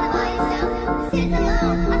mind. By yourself, sitting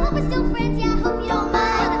alone. I hope we're still friends, yeah, I hope you don't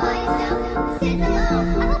mind. By yourself, sitting alone.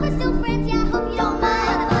 I hope we're still friends, yeah, I hope you don't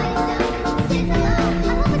mind. By yourself, sitting alone.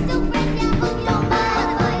 I hope we're still friends, yeah, I hope you don't mind.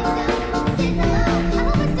 By yourself, sitting alone. I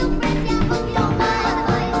hope we're still friends, yeah, I hope you don't mind.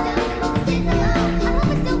 By yourself, sitting alone. I hope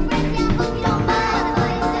we're still friends, yeah, I hope you don't mind.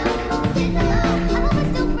 By yourself, sitting alone. I hope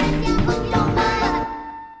we're still friends, yeah, I hope you don't mind.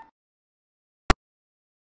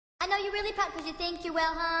 I know you're really proud because you think you're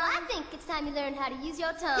well, huh? I think it's time you learned how to use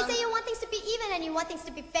your tongue. You say you want things to be even and you want things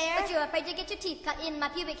to be fair, But you're afraid to get your teeth cut in my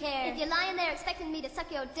pubic hair. if you're lying there expecting me to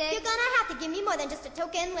suck your dick, You're gonna have to give me more than just a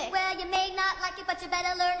token lick. well, you may not like it, but you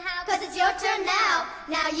better learn how. Cause it's your turn now.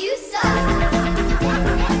 Now you suck.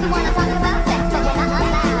 You wanna talk about sex, but you're not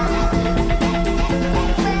allowed.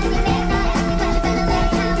 Well, you may not like it, but you better learn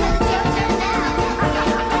how. Cause it's your turn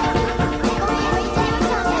now.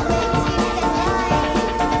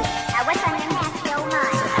 Now what's on your nasty old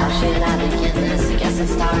mind? How should I begin this? I guess it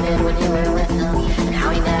started when you were with him, and how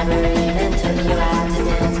he never even took you out to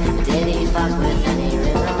dance. But did he fuck with any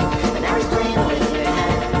rhythm? And now he's playing with your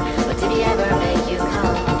head. But did he ever make you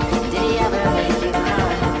come? Did he ever make you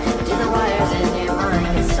cry? Do the wires in your mind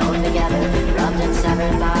get sewn together, rubbed and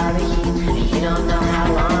severed by the heat? And you don't know how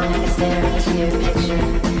long I can stare into your picture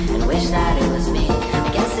and wish that it was me. I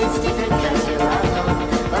guess it's different cause you love him,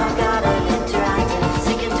 but I've got an interactive,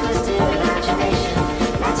 sick and twisted imagination.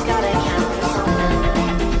 That's gotta count for something.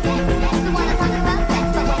 You wanna talk about sex,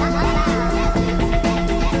 but you're not allowed.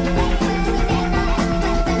 Well, you may not like it, but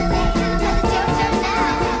you better learn how. Cause it's your turn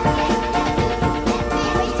now.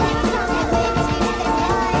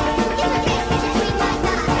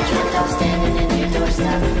 Can't stop standing in your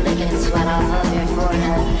doorstep, licking sweat off of your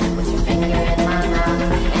forehead, with your finger in my mouth,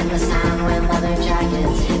 and the sound when leather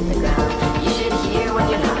jackets hit the ground. You should hear when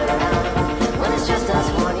you're not around, when it's just us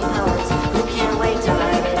horny poets who can't wait to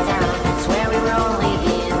write it down. Swear we were only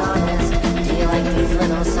being honest. Do you like these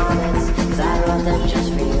little sonnets? Cause I wrote them just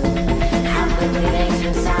for you. How quickly they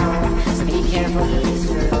turn sour, so be careful who you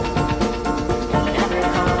screw. And never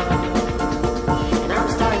come. And I'm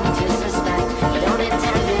starting to suspect you don't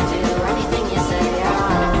intend to do anything you say at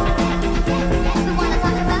all. You wanna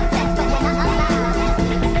talk about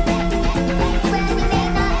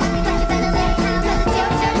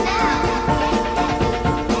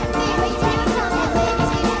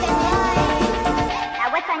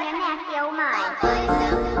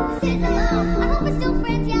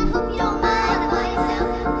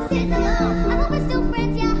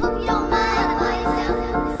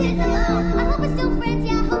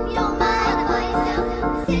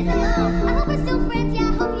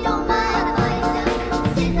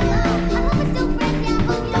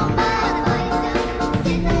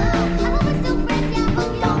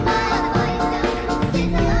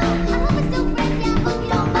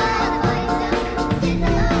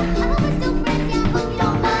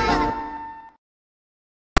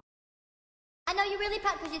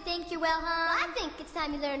think you're well, huh? Well, I think it's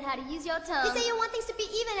time you learn how to use your tongue. You say you want things to be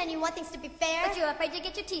even and you want things to be fair, But you're afraid to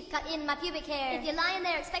get your teeth cut in my pubic hair. if you're lying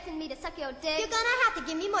there expecting me to suck your dick, you're gonna have to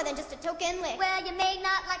give me more than just a token lick. well, you may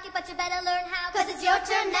not like it, but you better learn how. Cause it's your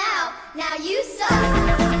turn now. Now you suck.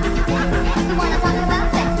 You wanna talk about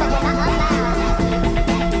sex, but you're not allowed.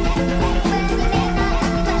 Well, you may not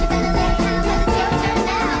like it, but you better learn how. Cause it's your turn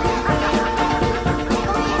now.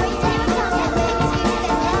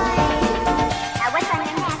 Now what's on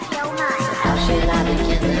your nasty old mind? How should I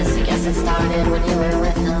begin this? I guess it started when you were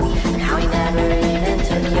with him. And how he never even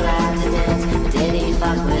took you out to dance. But did he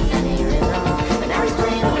fuck with any rhythm? But now he's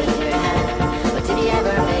playing with your head. But did he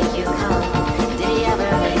ever make you come? Did he ever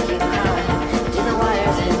make you cry? Did the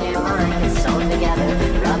wires in your mind get sewn together,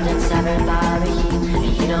 rubbed and severed by the heat? And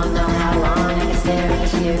you don't know how long I can stare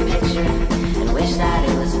into your picture and wish that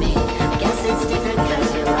it was me. I guess it's different cause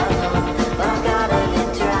you love him. But I've got an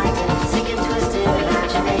interactive, sick and twisted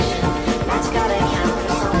imagination. That's gotta count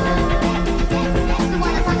for something. You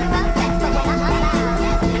wanna talk about sex, but you're not allowed.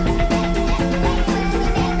 Well,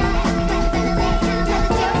 you may not like it, but you better learn how. Cause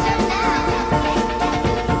it's your turn now.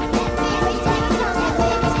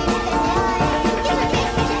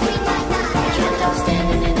 Dreamt of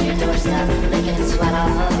standing in your doorstep, licking sweat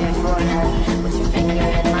off of your forehead, with your finger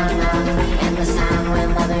in my mouth, and the sound when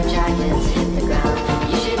leather jackets hit the ground.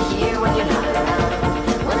 You should hear when you're not around,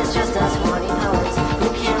 when it's just us horny poets who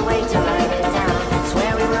can't wait to write it down.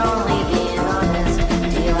 Swear we were only being honest.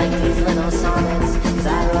 Do you like these little sonnets? Cause I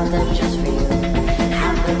wrote them just for you.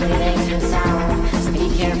 How quickly they turn sour, so be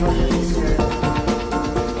careful who you screw.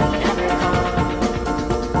 And never call.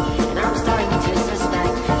 And I'm starting to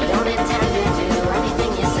suspect you don't intend to do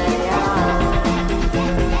anything you say.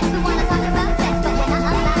 You wanna talk about sex, but you're not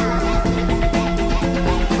allowed.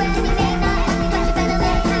 Well, you may not like it, but you better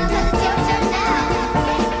learn how. Cause it's your turn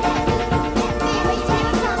now.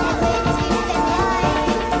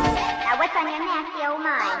 Now what's on your nasty old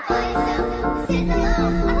mind? All by yourself, sitting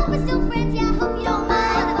alone. I hope we're still friends, yeah, I hope you don't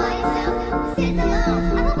mind. All by yourself, sitting alone.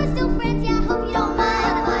 I hope we're still friends, yeah, I hope you don't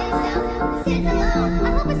mind. All by yourself, sitting alone. I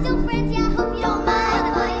hope we're still friends, yeah, I hope you don't mind.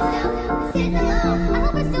 All by yourself, sitting alone. I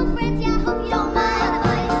hope we're still friends, yeah, I hope you don't mind. All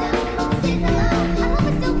by yourself, sitting alone. I hope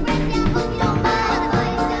we're still friends, yeah, I hope you don't mind. All by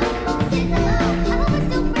yourself, sitting alone. I hope we're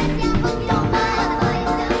still friends, yeah, I hope you don't mind. All by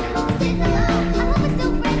yourself, sitting alone. I hope we're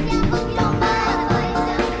still friends, yeah, I hope you don't mind. All by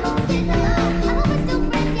yourself, sitting alone. I hope we're still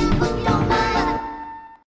friends, yeah, I hope you don't mind.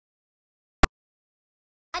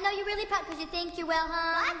 I know you're really proud because you think you're well, huh?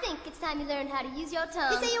 Well, I think it's time you learn how to use your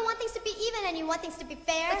tongue. You say you want things to be even and you want things to be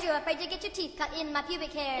fair, But you're afraid to get your teeth cut in my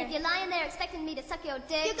pubic hair. if you're lying there expecting me to suck your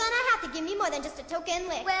dick, You're gonna have to give me more than just a token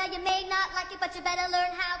lick. well, you may not like it, but you better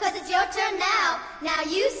learn how. Cause it's your turn now. Now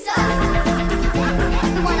you suck.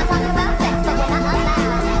 You wanna talk about sex, but you're not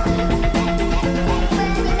allowed.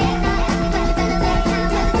 Well, you may not like it, but you better learn how.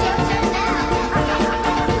 Cause it's your turn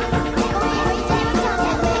now.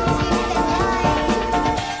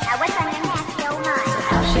 Now what's on your nasty old mind?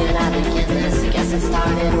 How should I begin this? I guess it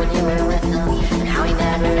started when you were with him. And how he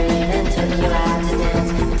never even took you out to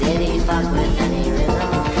dance. But did he fuck with any rhythm?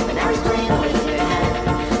 But now he's playing with your head.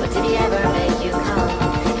 But did he ever make you come?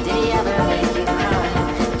 Did he ever make you cry?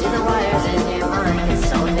 Did the wires in your mind get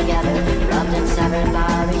sewn together, rubbed and severed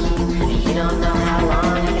by the heat? And you don't know how long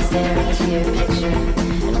I can stare into your picture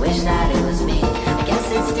and wish that it was me. I guess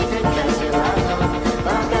it's different cause you love him.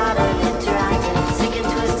 But I've got an interactive, sick and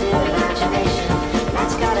twisted imagination.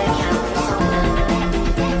 That's gotta count for something.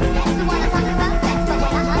 You wanna talk about sex, but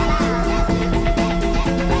you're not allowed.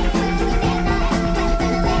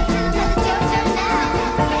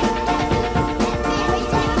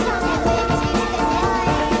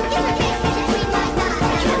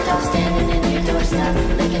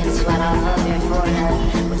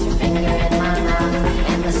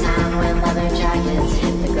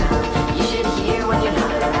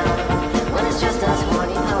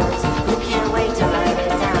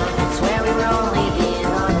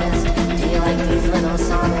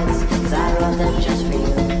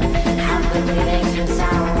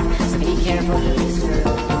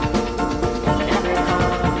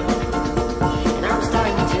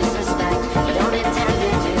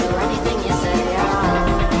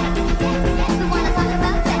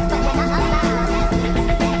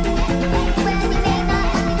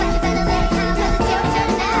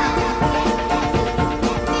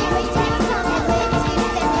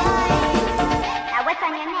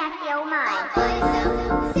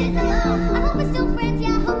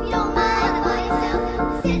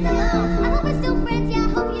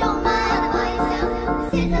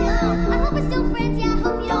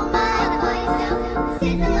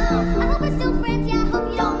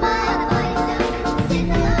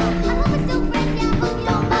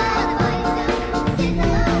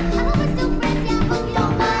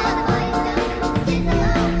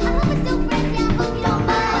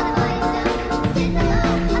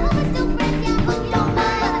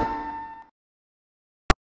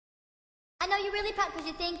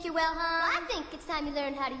 time you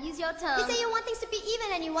learn how to use your tongue. You say you want things to be even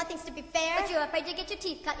and you want things to be fair. But you're afraid to get your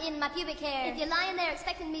teeth cut in my pubic hair. If you're lying there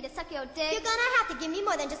expecting me to suck your dick, You're gonna have to give me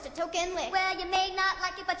more than just a token lick. well, you may not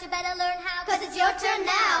like it, but you better learn how. Cause it's your turn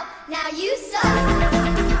now. Now you suck.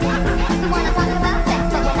 You wanna talk about sex,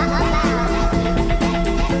 but you're not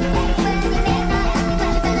allowed. Well, you may not like it,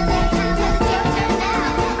 but you better learn how. Cause it's your turn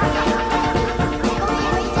now.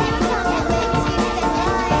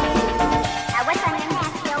 Now what's on your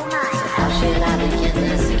nasty old mind? How should I begin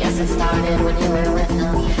this? I guess it started when you were with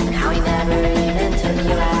him, and how he never even took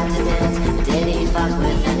you out to dance. But did he fuck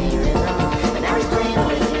with any rhythm? And now he's playing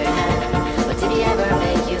with your head. But did he ever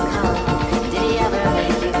make you come? Did he ever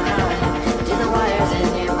make you cry? Do the wires in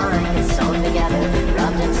your mind get sewn together,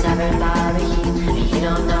 rubbed and severed by the heat? And you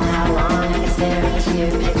don't know how long I can stare into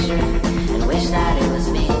your picture and wish that it was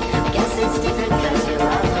me. I guess it's different cause you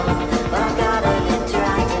love him, but I've got an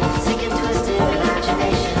interactive, sick and twisted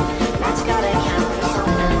imagination. That's gotta count for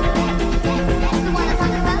something. You wanna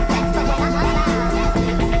talk about sex, but you're not allowed.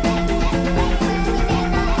 Well, you may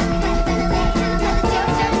not like it, but you better learn how. Cause it's your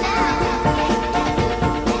turn now.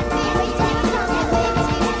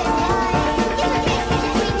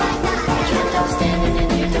 I can't help standing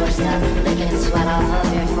in your doorstep, licking sweat off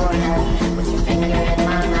of your forehead, with your finger in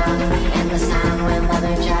my mouth, and the sound when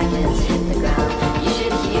leather jackets hit the ground. You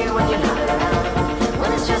should hear when you're not around,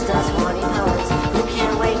 when it's just us horny poets who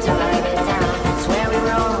can't wait to write it down. Swear we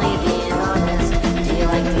were only being honest. Do you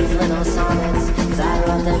like these little sonnets? Cause I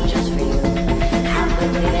wrote them just for you. How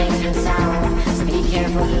quickly they turn sour, so be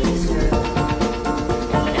careful who you screw.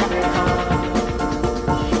 And you never call,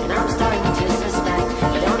 and I'm starting to suspect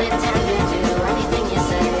you don't intend to do anything you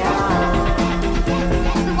say at all.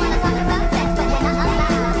 You wanna talk about sex, but you're not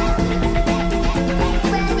allowed.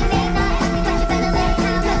 Well, you may not like it, but you better learn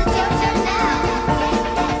how. Cause it's your turn now.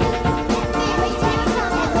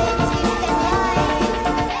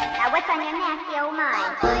 Now what's on your nasty old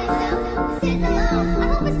mind? By yourself, sitting alone. I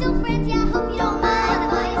hope we're still friends, yeah, I hope you don't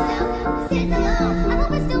mind. By yourself, sitting alone. I hope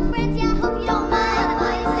we're still friends, yeah, I hope you don't mind.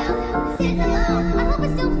 By yourself, sitting alone. I hope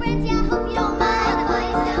we're still friends, yeah, I hope you don't mind. By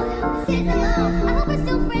yourself, sitting alone. I hope we're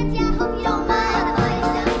still friends, yeah, I hope you don't mind. By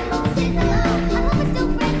yourself, sitting alone. I hope we're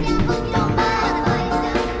still friends, yeah, I hope you don't mind. By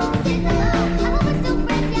yourself, sitting alone. I hope we're still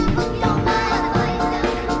friends, yeah, I hope you don't mind. By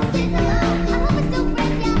yourself, sitting alone. I hope we're still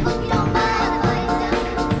friends, yeah, I hope you don't mind. By yourself,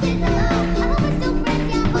 sitting alone. I hope we're still friends,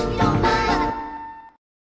 yeah, I hope you don't mind.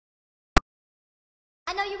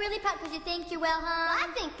 I know you really pout because you think you're well, huh? Well,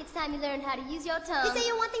 I think it's time you learn how to use your tongue. You say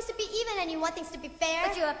you want things to be even and you want things to be fair.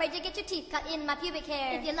 But you're afraid to get your teeth cut in my pubic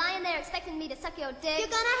hair. If you're lying there expecting me to suck your dick,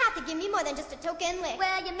 You're gonna have to give me more than just a token lick.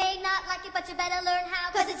 well, you may not like it, but you better learn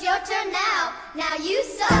how. Cause it's your turn now. Now you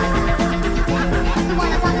suck. You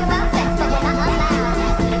wanna talk about sex, but you're not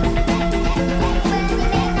allowed. Well, you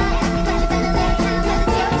may not like it, but you better learn how. Cause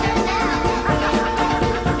it's your turn now.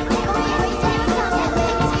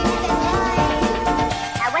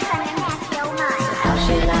 Now what's on your nasty old mind? How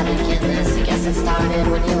should I begin this? I guess it started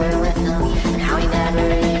when you were with him, and how he never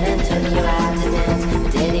even took you out to dance.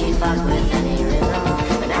 But did he fuck with any rhythm?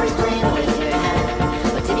 And now he's playing with your head.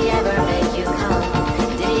 But did he ever make you come?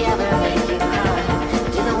 Did he ever make you cry?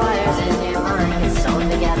 Do the wires in your mind get sewn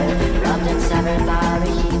together, rubbed and severed by the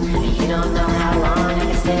heat? And you don't know how long I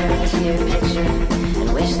can stare into your picture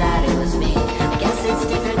and wish that it was me. I guess it's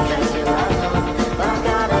different cause you love him, but I've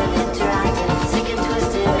got an interactive, sick and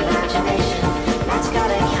twisted imagination. That's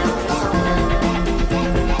gotta count for something.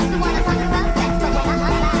 You wanna talk about sex, but you're not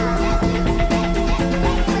allowed.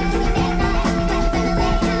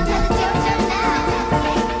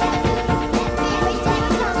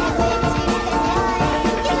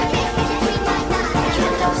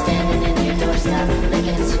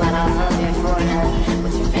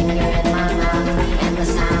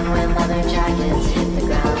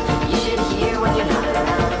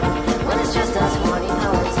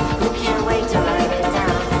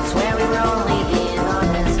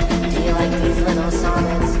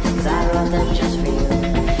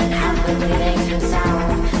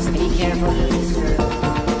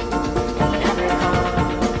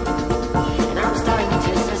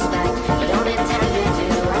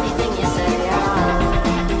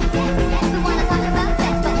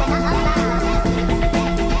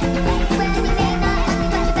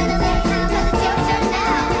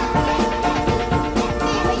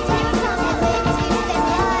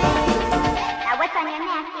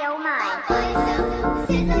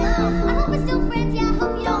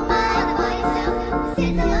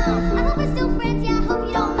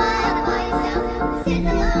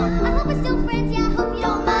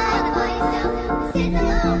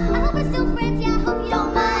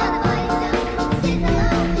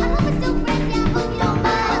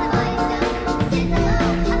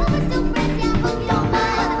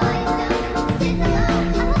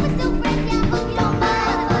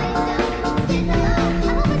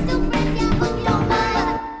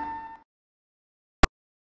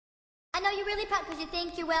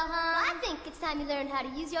 well, huh? I think it's time you learned how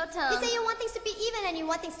to use your tongue. You say you want things to be even and you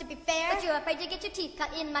want things to be fair. But you're afraid to get your teeth cut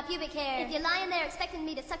in my pubic hair. If you're lying there expecting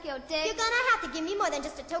me to suck your dick, You're gonna have to give me more than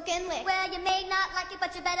just a token lick. well, you may not like it,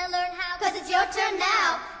 but you better learn how. Cause it's your turn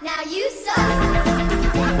now. Now you suck.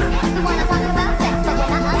 You wanna talk about sex, but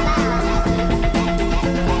you're not allowed.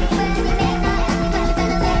 Well, you may not like it, but you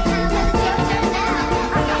better learn how. Cause it's your turn now.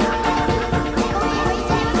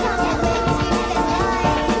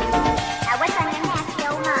 Now what's on your nasty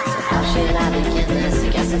old mind? How should I begin this? I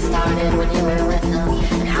guess it started when you were with him,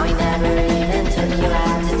 and how he never even took you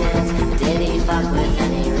out to dance. But did he fuck with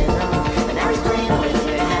any rhythm? And now he's playing with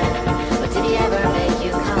your head. But did he ever make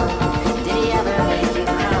you come? Did he ever make you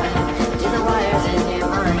cry? Do the wires in your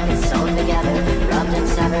mind get sewn together, rubbed and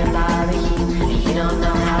severed by the heat? And you don't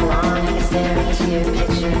know how long I can stare into your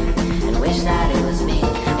picture and wish that it was me.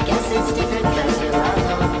 I guess it's different cause you love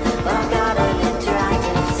him, but I've got an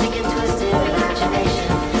interactive, sick and twisted imagination.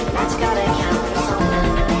 That's gotta count for something.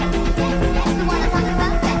 You wanna talk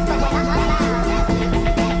about sex, but we're not allowed.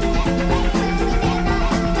 Well, you may not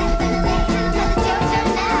like it, but you better learn how. Cause it's your turn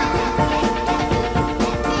now.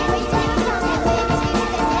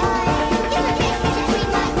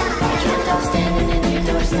 I can't stop standing in your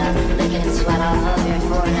doorstep, licking sweat off of your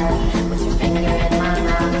forehead, with your finger in my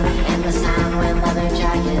mouth, and the sound when leather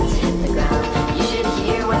jackets hit the ground. You should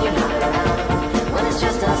hear when you're not around, when it's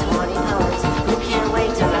just us horny poets who can't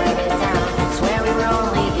wait to write it down. Swear we were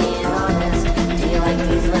only being honest. Do you like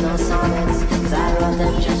these little sonnets? Cause I wrote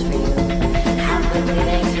them just for you. How quickly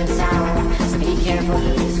they turn sour, so be careful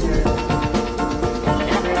who you screw. And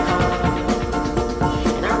never call.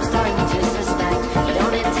 And I'm starting to suspect you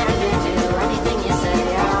don't intend to do anything you say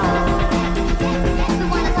at all. You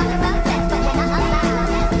wanna talk about sex, but we're not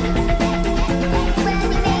allowed. Well,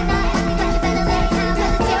 you may not like it, but you better learn how.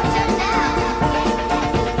 Cause it's your turn now.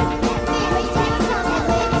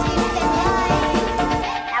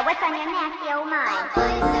 Now what's on your nasty old mind? By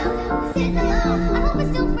yourself, sitting alone. I hope we're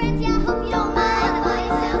still friends, yeah, I hope you don't mind. By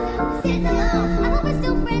yourself, sitting alone. I hope we're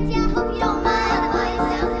still friends, yeah, I hope you don't mind. By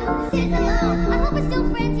yourself, sitting alone. I hope we're still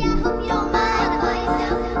friends, yeah, I hope you don't mind. By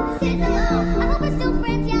yourself, sitting alone. I hope we're still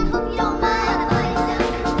friends, yeah, I hope you don't mind. By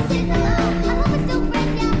yourself, sitting alone. I hope we're still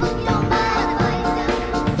friends, yeah, I hope you don't mind. By yourself,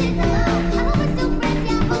 sitting alone. I hope we're still friends,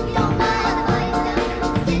 yeah, I hope you don't mind. By yourself,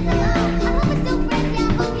 sitting alone. I hope we're still friends, yeah,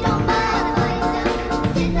 I hope you don't mind. By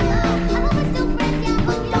yourself, sitting alone. I hope we're still friends, yeah, I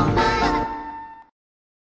hope you don't mind.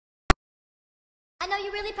 I know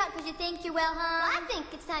you're really proud because you think you're well, huh? I think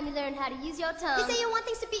it's time you learned how to use your tongue. You say you want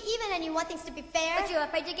things to be even and you want things to be fair. But you're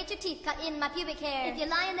afraid to get your teeth cut in my pubic hair. If you're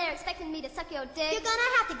lying there expecting me to suck your dick, You're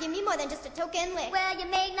gonna have to give me more than just a token lick. well, you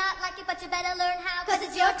may not like it, but you better learn how. Cause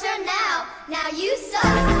it's your turn now. Now you suck.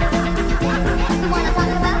 You wanna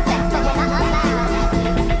talk about sex, but we're not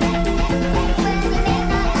allowed. Well, you may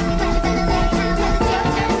not like it, but you better learn how. Cause it's your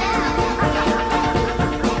turn now.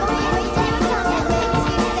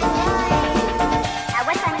 Now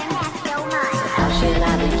what's on your nasty old mind? How should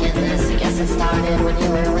I begin this? I guess it started when you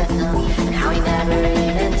were with him, and how he never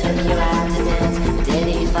even took you out to dance. But did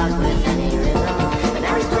he fuck with any rhythm? And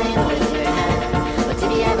now he's playing with your head. But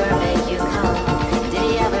did he ever make you come? Did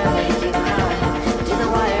he ever make you cry? Do the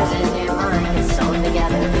wires in your mind get sewn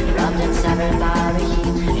together, rubbed and severed by the heat?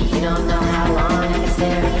 And you don't know how long I can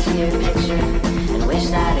stare into your picture and wish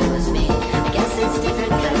that it was me. I guess it's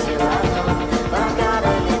different cause you love him, but I've got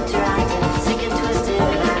an interactive, sick and twisted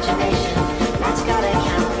imagination. That's gotta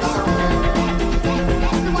count for something.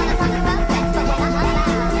 You wanna talk about sex, but we're not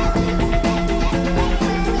allowed. Well,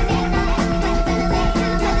 you may not like it, but you better learn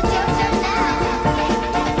how. Cause it's your turn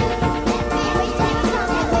now.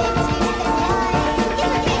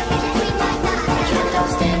 I can't stop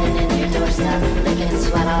standing in your doorstep, licking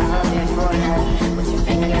sweat off of your forehead, with your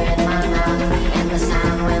finger in my mouth, and the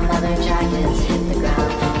sound when leather jackets hit the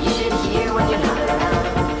ground. You should hear when you're not around,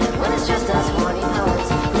 when it's just us horny poets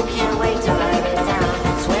who can't wait to write it down.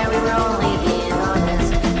 Swear we were only being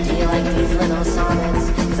honest. Do you like these little sonnets?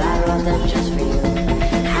 Cause I wrote them just for you.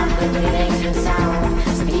 How quickly they turn sour,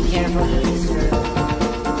 so be careful who you screw.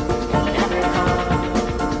 And never call.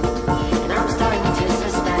 And I'm starting to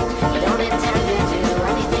suspect you don't intend to do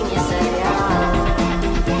anything you say at all.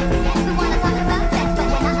 You wanna talk about sex, but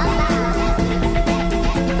we're not allowed.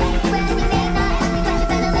 Well, you may not like it, but you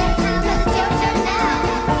better learn how. Cause it's your turn now.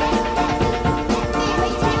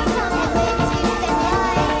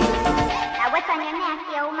 Now what's on your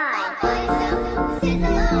nasty old mind? By yourself, sitting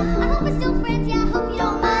alone. I hope we're still friends, yeah, I hope you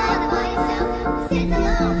don't mind. By yourself, sitting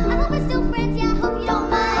alone. I hope we're still friends, yeah, I hope you don't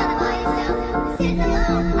mind. By yourself, sitting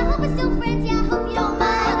alone. I hope we're still friends, yeah, I hope you don't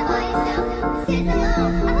mind. By yourself, sitting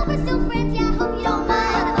alone. I hope we're still friends, yeah, I hope you don't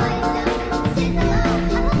mind. By yourself, sitting alone.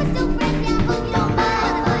 I hope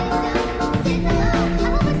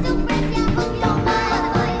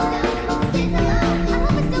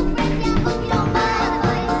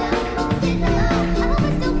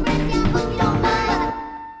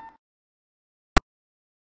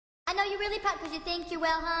think you're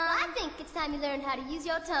well, huh? Well, I think it's time you learn how to use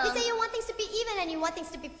your tongue. You say you want things to be even and you want things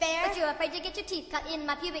to be fair, But you're afraid to get your teeth cut in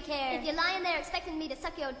my pubic hair. if you're lying there expecting me to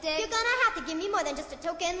suck your dick, you're gonna have to give me more than just a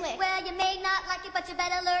token lick. well, you may not like it, but you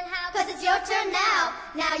better learn how. Cause it's your turn now.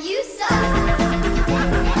 Now you suck.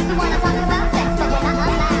 You wanna talk about sex, but we're not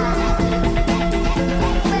allowed.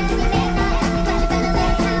 Well, you may not like it, but you better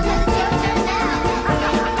learn how. Cause it's your turn now.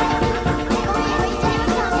 Only wasting your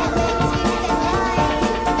tongue and lips, you said lie.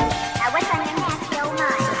 Now what's on your nasty old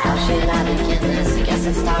mind? How should I begin this? I guess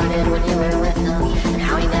it started when you were with him. And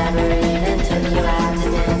how he never even took you out to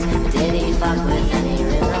dance. But did he fuck with any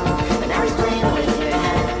rhythm? But now he's playing with your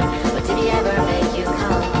head. But did he ever make you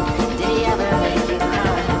come? Did he ever make you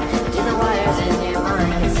cry? Did the wires in your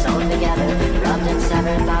mind get sewn together, rubbed and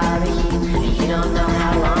severed by the heat? And you don't know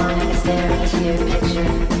how long I can stare into your picture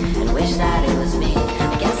and wish that it was me.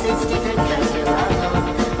 I guess it's different cause you love him,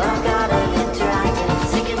 but I've got an interactive,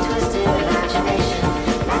 sick and twisted imagination.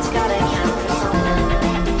 That's gotta count for something.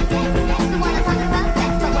 You wanna talk about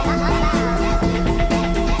sex, but we're not allowed.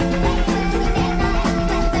 Well, you may not like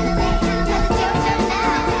it, but you better learn how. Cause it's your turn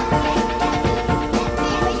now.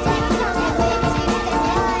 Only wasting your tongue and lips, you said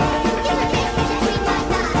lie. Get your face between my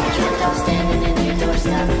thighs. Tripped up standing in your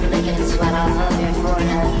doorstep, licking sweat off of your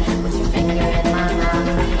forehead, with your finger in my mouth,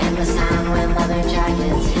 and the sound when leather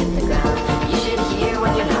jackets hit the ground. You should hear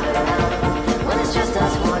when you're not around, when it's just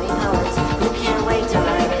us horny poets who can't wait to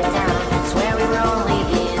write it down. Swear we were only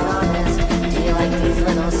being honest. Do you like these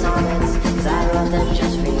little sonnets? Cause I wrote them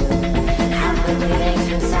just for you. How quickly they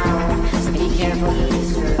turn sour, so be careful who you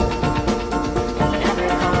screw. And never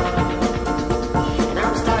call. And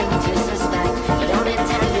I'm starting to suspect you don't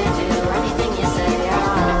intend to do anything you say at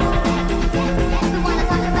all. You wanna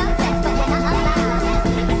talk about sex, but we're not allowed.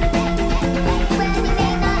 Well, you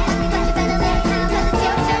may not like it, but you better learn how. Cause it's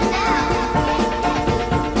your turn now.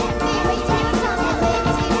 Only wasting your tongue and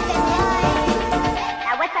lips, you said lie.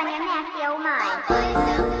 Now what's on your nasty old mind? By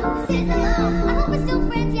yourself, sitting alone. I hope we're still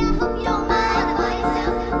friends, yeah, I hope you don't mind. By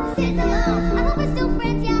yourself, sitting alone. I hope we're still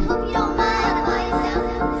friends, yeah, I hope you don't mind. By yourself,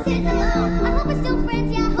 sitting alone. I hope we're still friends,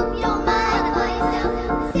 yeah, I hope you don't mind. By yourself,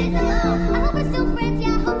 sitting alone. I hope we're still friends,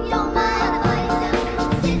 yeah, I hope you don't mind. By yourself,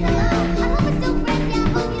 sitting alone. I hope we're still friends, yeah,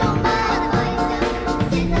 I hope you don't mind. By yourself,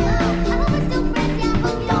 sitting alone. I hope we're still friends, yeah, I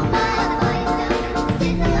hope you don't mind. By yourself,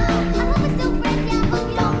 sitting alone. I hope we're still friends, yeah, I hope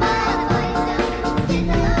you don't mind. By yourself, sitting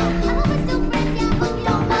alone. I hope we're still friends, yeah, I hope you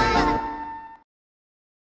don't mind.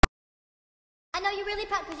 I know you're really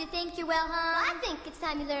proud cause you think you're well, huh? Well, I think it's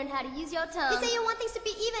time you learn how to use your tongue. You say you want things to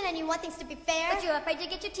be even and you want things to be fair, But you're afraid to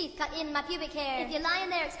get your teeth cut in my pubic hair. if you're lying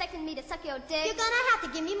there expecting me to suck your dick, you're gonna have to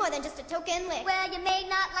give me more than just a token lick. well, you may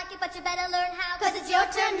not like it, but you better learn how. Cause it's your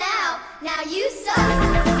turn now. Now you suck.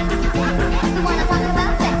 You wanna talk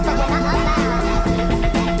about sex, but we're not allowed.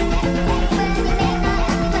 Well, you may not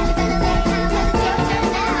like it, but you better learn how. Cause it's your turn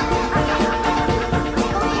now.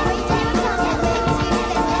 Only wasting your tongue and lips, you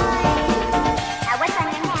said lie. Now what's on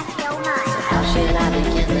your nasty old mind? How should I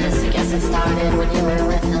begin this? I guess it started when you were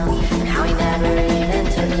with him, and how he never even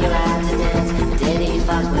took you out to dance. But did he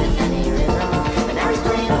fuck with any rhythm? But now he's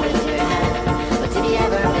playing with your head. But did he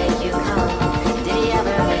ever make you come? Did he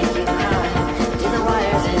ever make you cry? Did the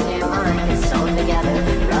wires in your mind get sewn together,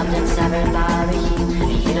 rubbed and severed by the heat?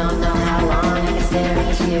 And you don't know how long I can stare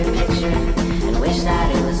into your picture and wish that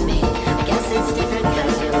it was me. I guess it's different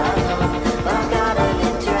cause you love him, but I've got an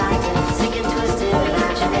interactive, sick and twisted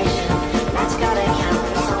imagination. That's gotta count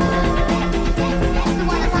for something. You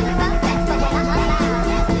wanna talk about sex, but we're not allowed.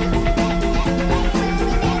 Well, you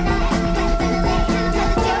may not like it, but you better learn how.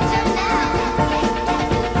 Cause it's your turn now.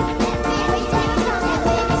 Only wasting your tongue and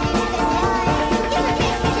lips, you said lie. Get your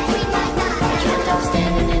face between my thighs. Tripped up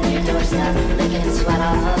standing in your doorstep, licking sweat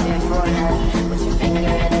off of your forehead, with your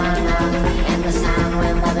finger in my mouth,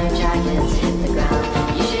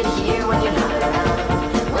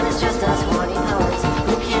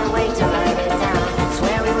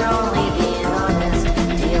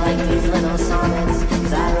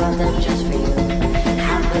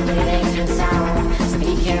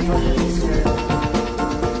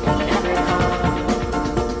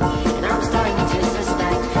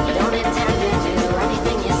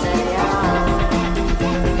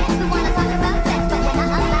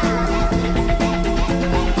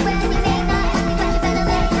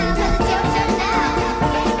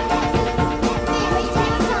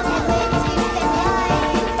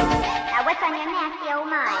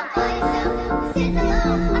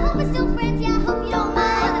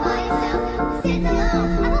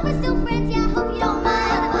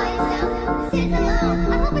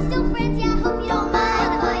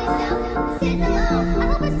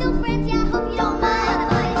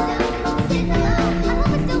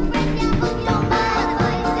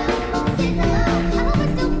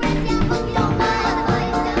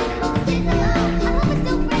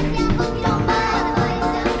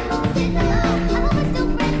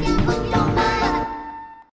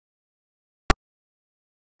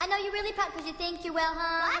 I know you're really proud because you think you're well, huh?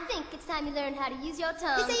 Well, I think it's time you learned how to use your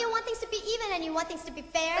tongue. You say you want things to be even and you want things to be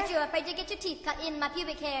fair. But you're afraid to get your teeth cut in my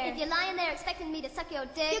pubic hair. If you're lying there expecting me to suck your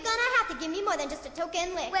dick, You're gonna have to give me more than just a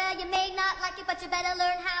token lick. well, you may not like it, but you better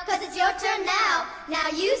learn how. Cause it's your turn now. Now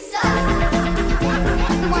you suck.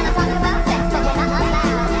 You wanna talk about sex, but you're not allowed.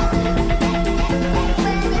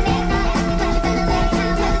 Well, you may not like it, but you better learn how.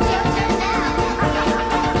 Cause it's your turn now.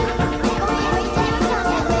 Oh, you're wasting your tongue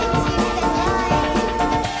and lips, you said lie.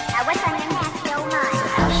 Now what's on your nasty old mind?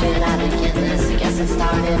 How should I begin this? I guess it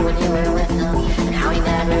started when you were with him.